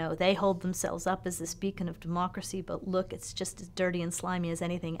saying, they hold themselves up as this beacon of democracy, but look, it's just as dirty and slimy as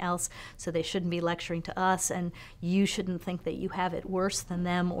anything else, so they shouldn't be lecturing to us, and you shouldn't think that you have it worse than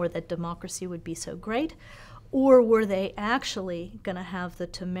them or that democracy would be so great? Or were they actually going to have the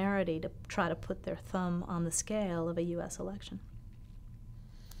temerity to try to put their thumb on the scale of a U.S. election?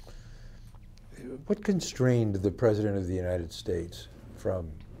 What constrained the President of the United States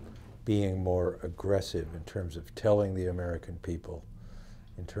from being more aggressive in terms of telling the American people,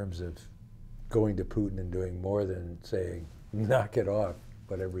 in terms of going to Putin and doing more than saying, knock it off,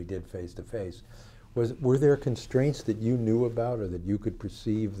 whatever he did face to face? Were there constraints that you knew about or that you could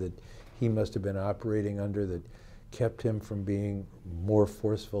perceive that he must have been operating under that kept him from being more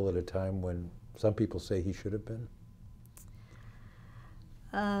forceful at a time when some people say he should have been?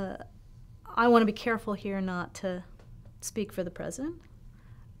 I want to be careful here not to speak for the president,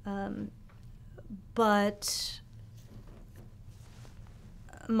 but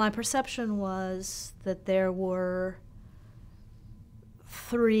my perception was that there were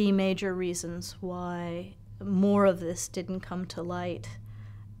three major reasons why more of this didn't come to light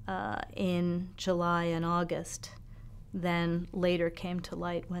in July and August than later came to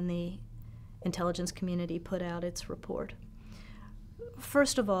light when the intelligence community put out its report.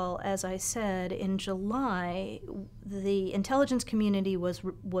 First of all, as I said, in July, the intelligence community was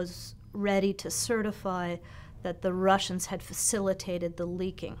ready to certify that the Russians had facilitated the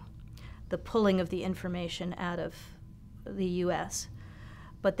leaking, the pulling of the information out of the U.S.,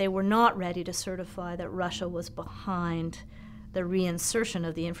 but they were not ready to certify that Russia was behind the reinsertion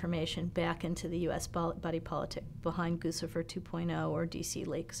of the information back into the U.S. body politic behind Guccifer 2.0 or DC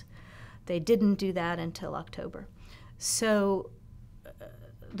leaks. They didn't do that until October. So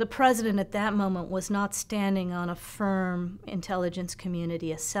the president at that moment was not standing on a firm intelligence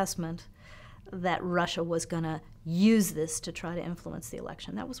community assessment that Russia was going to use this to try to influence the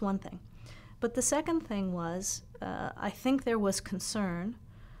election. That was one thing. But the second thing was, I think there was concern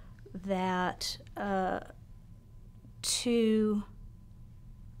that to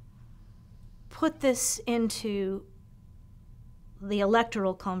put this into the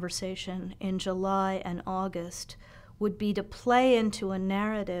electoral conversation in July and August would be to play into a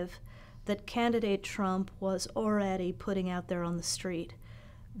narrative that candidate Trump was already putting out there on the street,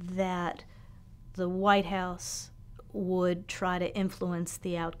 that the White House would try to influence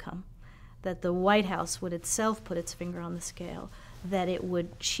the outcome, that the White House would itself put its finger on the scale, that it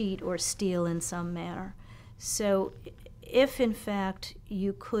would cheat or steal in some manner. So if, in fact,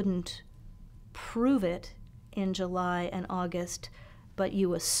 you couldn't prove it in July and August, but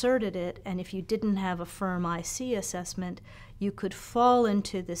you asserted it, and if you didn't have a firm IC assessment, you could fall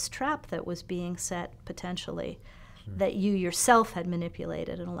into this trap that was being set potentially, that you yourself had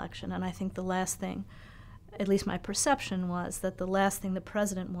manipulated an election. And I think the last thing, at least my perception was, that the last thing the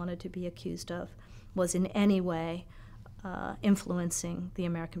president wanted to be accused of was in any way influencing the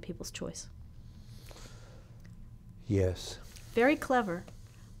American people's choice. Yes. Very clever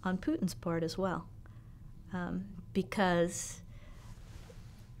on Putin's part as well, because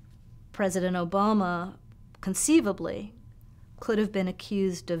President Obama conceivably could have been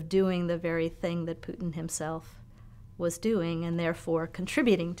accused of doing the very thing that Putin himself was doing, and therefore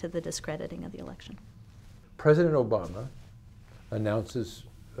contributing to the discrediting of the election. President Obama announces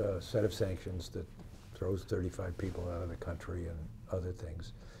a set of sanctions that throws 35 people out of the country and other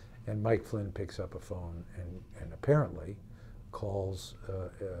things. And Mike Flynn picks up a phone and apparently calls,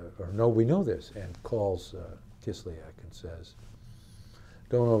 or no, we know this, and calls Kislyak and says,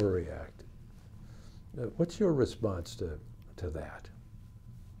 don't overreact. What's your response to that?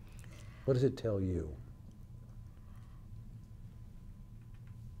 What does it tell you?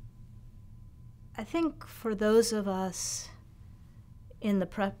 I think for those of us in the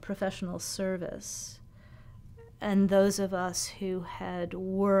professional service, and those of us who had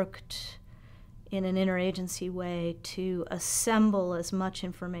worked in an interagency way to assemble as much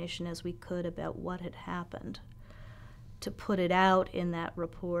information as we could about what had happened, to put it out in that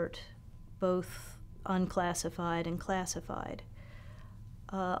report, both unclassified and classified,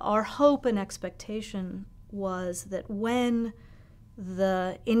 our hope and expectation was that when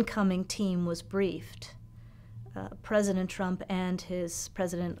the incoming team was briefed, President Trump and his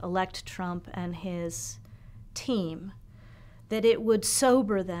President-elect Trump and his team, that it would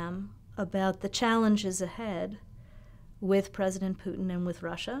sober them about the challenges ahead with President Putin and with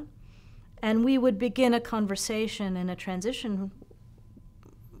Russia, and we would begin a conversation in a transition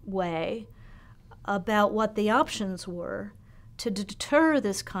way about what the options were to deter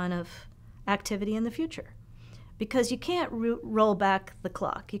this kind of activity in the future. Because you can't roll back the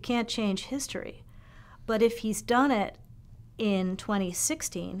clock, you can't change history. But if he's done it in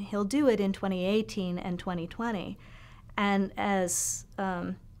 2016, he'll do it in 2018 and 2020. And as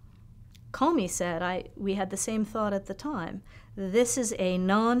Comey said, we had the same thought at the time. This is a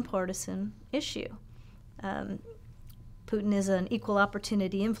nonpartisan issue. Putin is an equal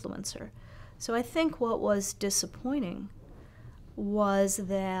opportunity influencer. So I think what was disappointing was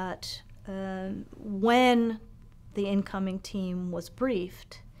that when the incoming team was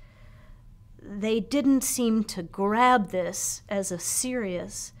briefed, they didn't seem to grab this as a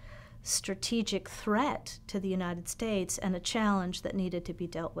serious strategic threat to the United States and a challenge that needed to be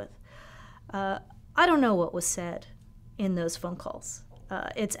dealt with. I don't know what was said in those phone calls.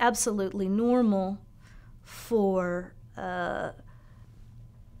 It's absolutely normal for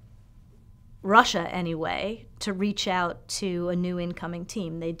Russia, anyway, to reach out to a new incoming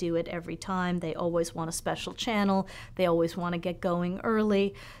team. They do it every time. They always want a special channel. They always want to get going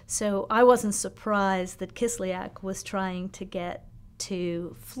early. So I wasn't surprised that Kislyak was trying to get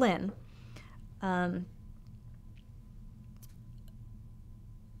to Flynn. I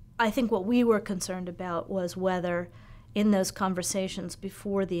think what we were concerned about was whether in those conversations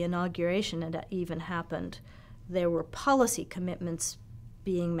before the inauguration had even happened, there were policy commitments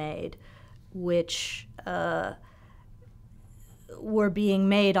being made which were being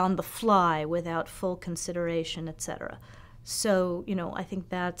made on the fly without full consideration, etc. So, I think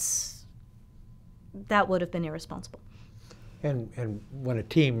that would have been irresponsible. And when a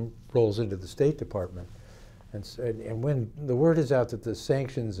team rolls into the State Department, and when the word is out that the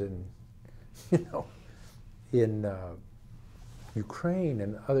sanctions in Ukraine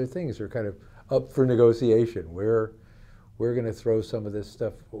and other things are kind of up for negotiation, we're going to throw some of this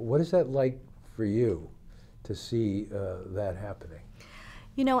stuff. What is that like for you to see that happening?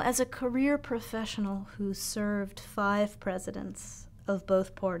 As a career professional who served 5 presidents of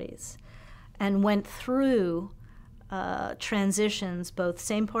both parties and went through transitions, both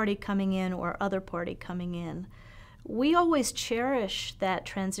same party coming in or other party coming in, we always cherish that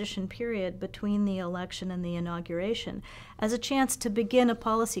transition period between the election and the inauguration as a chance to begin a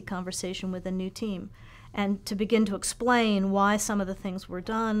policy conversation with a new team and to begin to explain why some of the things were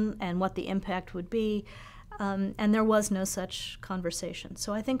done and what the impact would be. And there was no such conversation.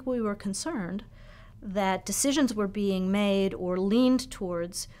 So I think we were concerned that decisions were being made or leaned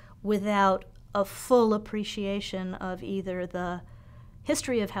towards without a full appreciation of either the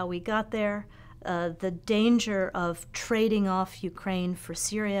history of how we got there, the danger of trading off Ukraine for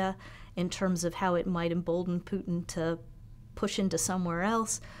Syria in terms of how it might embolden Putin to push into somewhere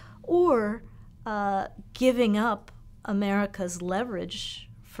else, or giving up America's leverage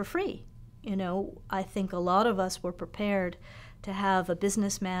for free. You know, I think a lot of us were prepared to have a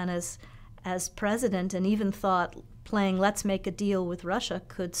businessman as president, and even thought playing let's make a deal with Russia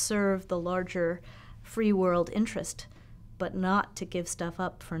could serve the larger free world interest, but not to give stuff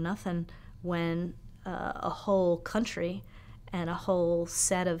up for nothing when a whole country and a whole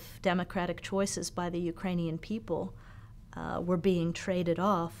set of democratic choices by the Ukrainian people were being traded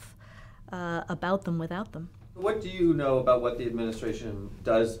off about them without them. What do you know about what the administration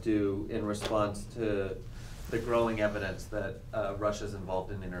does do in response to the growing evidence that Russia's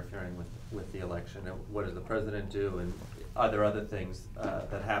involved in interfering with the election? And what does the president do, and are there other things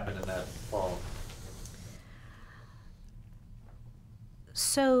that happened in that fall?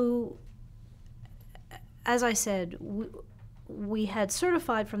 So, as I said, we had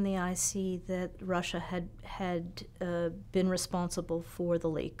certified from the IC that Russia had been responsible for the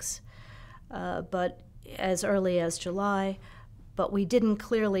leaks, but as early as July, but we didn't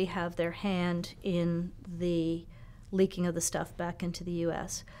clearly have their hand in the leaking of the stuff back into the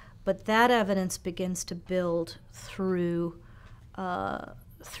U.S. But that evidence begins to build through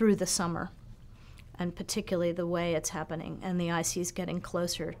the summer, and particularly the way it's happening. And the IC is getting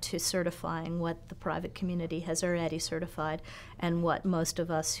closer to certifying what the private community has already certified and what most of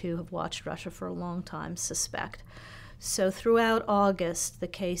us who have watched Russia for a long time suspect. So throughout August, the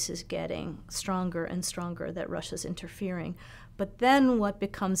case is getting stronger and stronger that Russia's interfering. But then what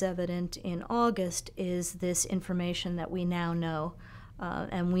becomes evident in August is this information that we now know,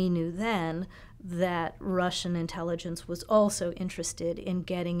 and we knew then, that Russian intelligence was also interested in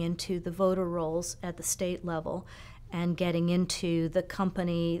getting into the voter rolls at the state level and getting into the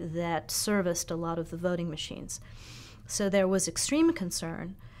company that serviced a lot of the voting machines. So there was extreme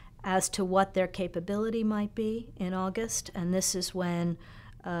concern as to what their capability might be in August, and this is when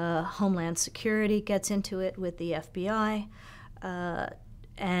Homeland Security gets into it with the FBI,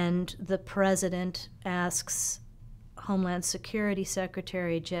 and the president asks Homeland Security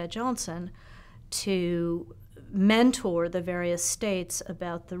Secretary Jed Johnson to mentor the various states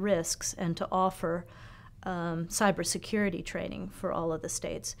about the risks and to offer cybersecurity training for all of the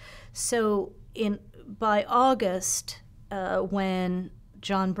states. So by August, when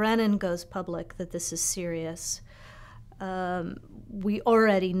John Brennan goes public that this is serious, we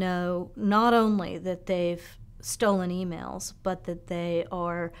already know not only that they've stolen emails, but that they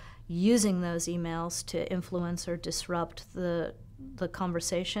are using those emails to influence or disrupt the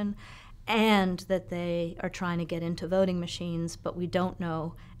conversation, and that they are trying to get into voting machines, but we don't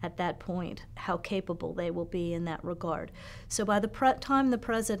know at that point how capable they will be in that regard. So by the time the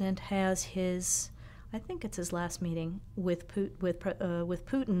president has his, I think it's his last meeting with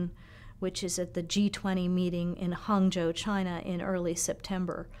Putin, which is at the G20 meeting in Hangzhou, China in early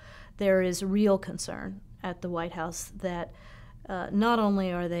September, there is real concern at the White House that not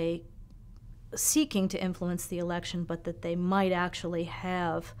only are they seeking to influence the election, but that they might actually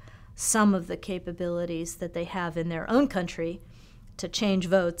have some of the capabilities that they have in their own country to change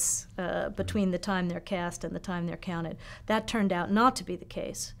votes between the time they're cast and the time they're counted. That turned out not to be the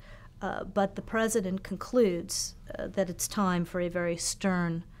case. But the president concludes that it's time for a very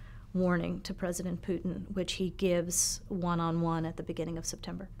stern warning to President Putin, which he gives one-on-one at the beginning of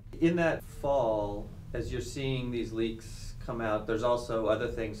September. In that fall, as you're seeing these leaks come out, there's also other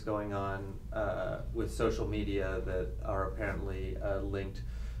things going on with social media that are apparently linked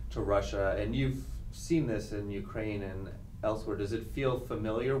to Russia, and you've seen this in Ukraine and elsewhere. Does it feel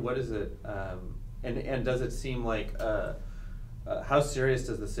familiar? What is it, and does it seem like, how serious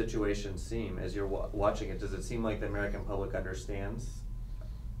does the situation seem as you're watching it? Does it seem like the American public understands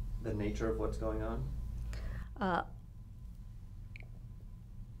the nature of what's going on?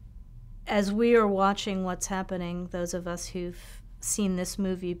 As we are watching what's happening, those of us who've seen this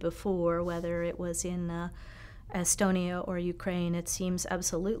movie before, whether it was in Estonia or Ukraine, it seems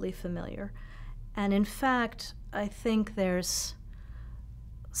absolutely familiar. And in fact, I think there's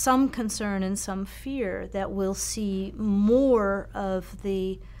some concern and some fear that we'll see more of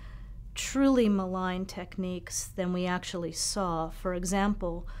the truly malign techniques than we actually saw. For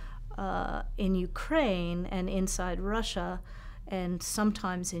example, in Ukraine and inside Russia, and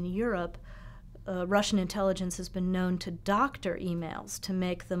sometimes in Europe, Russian intelligence has been known to doctor emails to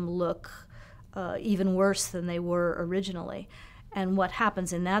make them look even worse than they were originally. And what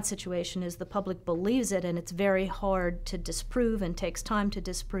happens in that situation is the public believes it, and it's very hard to disprove and takes time to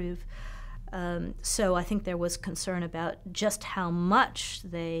disprove. So I think there was concern about just how much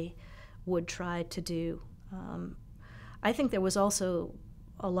they would try to do. I think there was also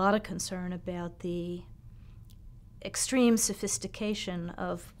a lot of concern about the extreme sophistication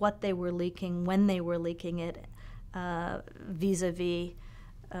of what they were leaking, when they were leaking it, vis-a-vis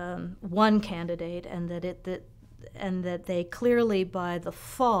one candidate, and that they clearly, by the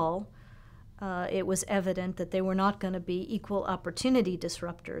fall, it was evident that they were not going to be equal opportunity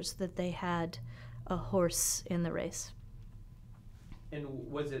disruptors, that they had a horse in the race. And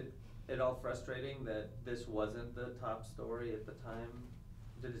was it at all frustrating that this wasn't the top story at the time?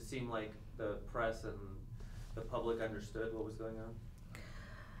 Did it seem like the press and the public understood what was going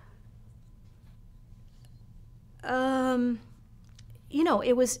on? You know,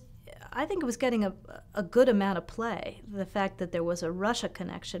 I think it was getting a good amount of play. The fact that there was a Russia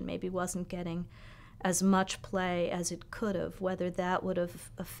connection maybe wasn't getting as much play as it could have. Whether that would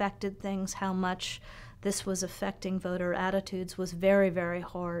have affected things, how much this was affecting voter attitudes, was very, very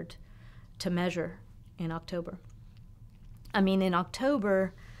hard to measure in October. I mean, in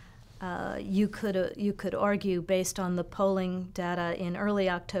October, you could argue, based on the polling data in early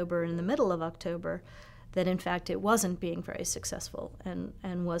October and in the middle of October, that in fact it wasn't being very successful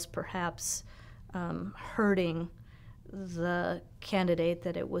and was perhaps hurting the candidate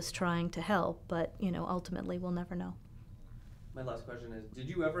that it was trying to help. But, you know, ultimately we'll never know. My last question is, did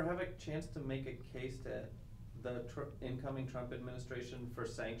you ever have a chance to make a case to the incoming Trump administration for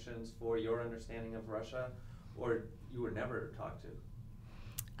sanctions for your understanding of Russia, or you were never talked to?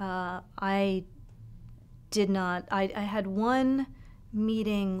 I did not. I had one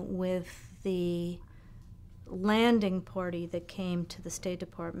meeting with the landing party that came to the State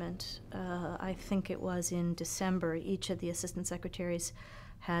Department. I think it was in December. Each of the assistant secretaries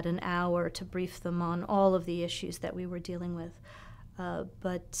had an hour to brief them on all of the issues that we were dealing with.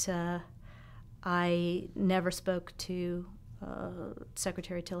 But I never spoke to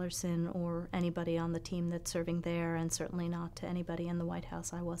Secretary Tillerson or anybody on the team that's serving there, and certainly not to anybody in the White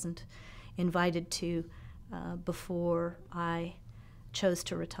House. I wasn't invited to before I chose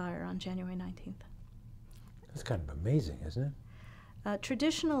to retire on January 19th. That's kind of amazing, isn't it?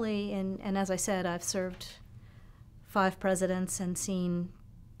 Traditionally, and as I said, I've served 5 presidents and seen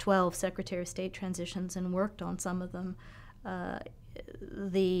 12 Secretary of State transitions and worked on some of them.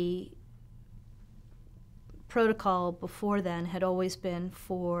 The protocol before then had always been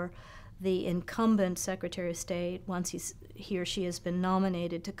for the incumbent Secretary of State, once he or she has been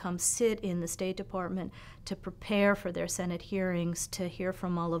nominated, to come sit in the State Department to prepare for their Senate hearings, to hear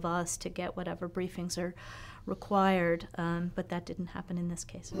from all of us, to get whatever briefings are required, but that didn't happen in this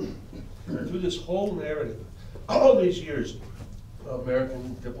case. Through this whole narrative, all these years,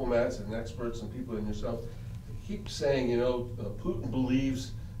 American diplomats and experts and people in yourself keep saying, you know, Putin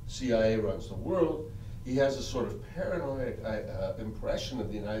believes CIA runs the world. He has a sort of paranoid impression of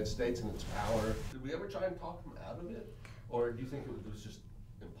the United States and its power. Did we ever try and talk him out of it? Or do you think it was just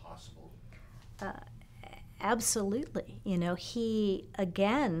impossible? Absolutely. You know, he,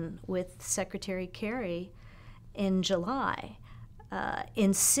 again, with Secretary Kerry in July,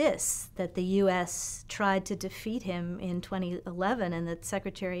 insists that the U.S. tried to defeat him in 2011 and that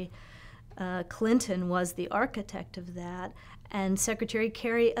Secretary Clinton was the architect of that. And Secretary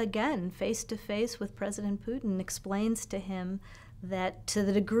Kerry, again, face-to-face with President Putin, explains to him that to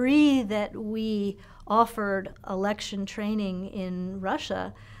the degree that we offered election training in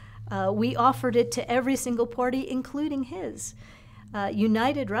Russia, we offered it to every single party, including his.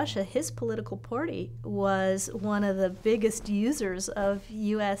 United Russia, his political party, was one of the biggest users of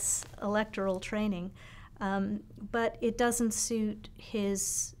U.S. electoral training. But it doesn't suit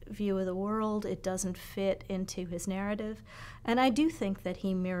his view of the world. It doesn't fit into his narrative. And I do think that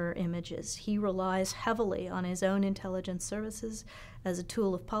he mirror images. He relies heavily on his own intelligence services as a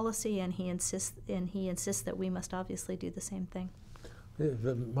tool of policy, and he insists that we must obviously do the same thing.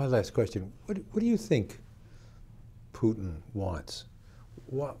 My last question, what do you think Putin wants?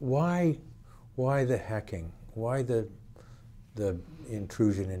 Why the hacking? Why the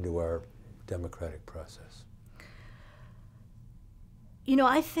intrusion into our democratic process? You know,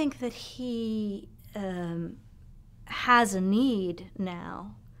 I think that he has a need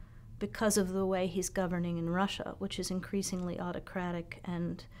now, because of the way he's governing in Russia, which is increasingly autocratic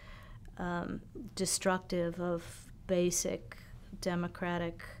and destructive of basic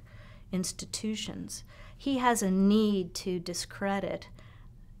democratic institutions. He has a need to discredit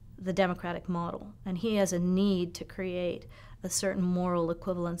the democratic model, and he has a need to create a certain moral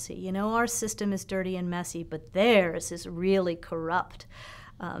equivalency. You know, our system is dirty and messy, but theirs is really corrupt.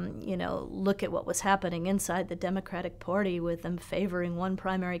 You know, look at what was happening inside the Democratic Party with them favoring one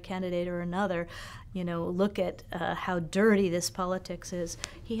primary candidate or another. You know, look at how dirty this politics is.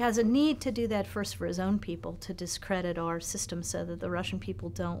 He has a need to do that first for his own people, to discredit our system so that the Russian people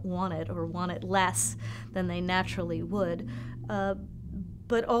don't want it or want it less than they naturally would.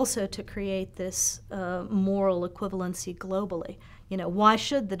 but also to create this moral equivalency globally. You know, why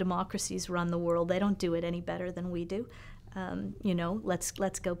should the democracies run the world? They don't do it any better than we do. You know,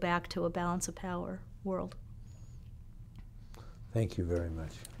 let's go back to a balance of power world. Thank you very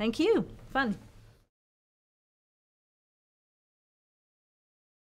much. Thank you. Fun.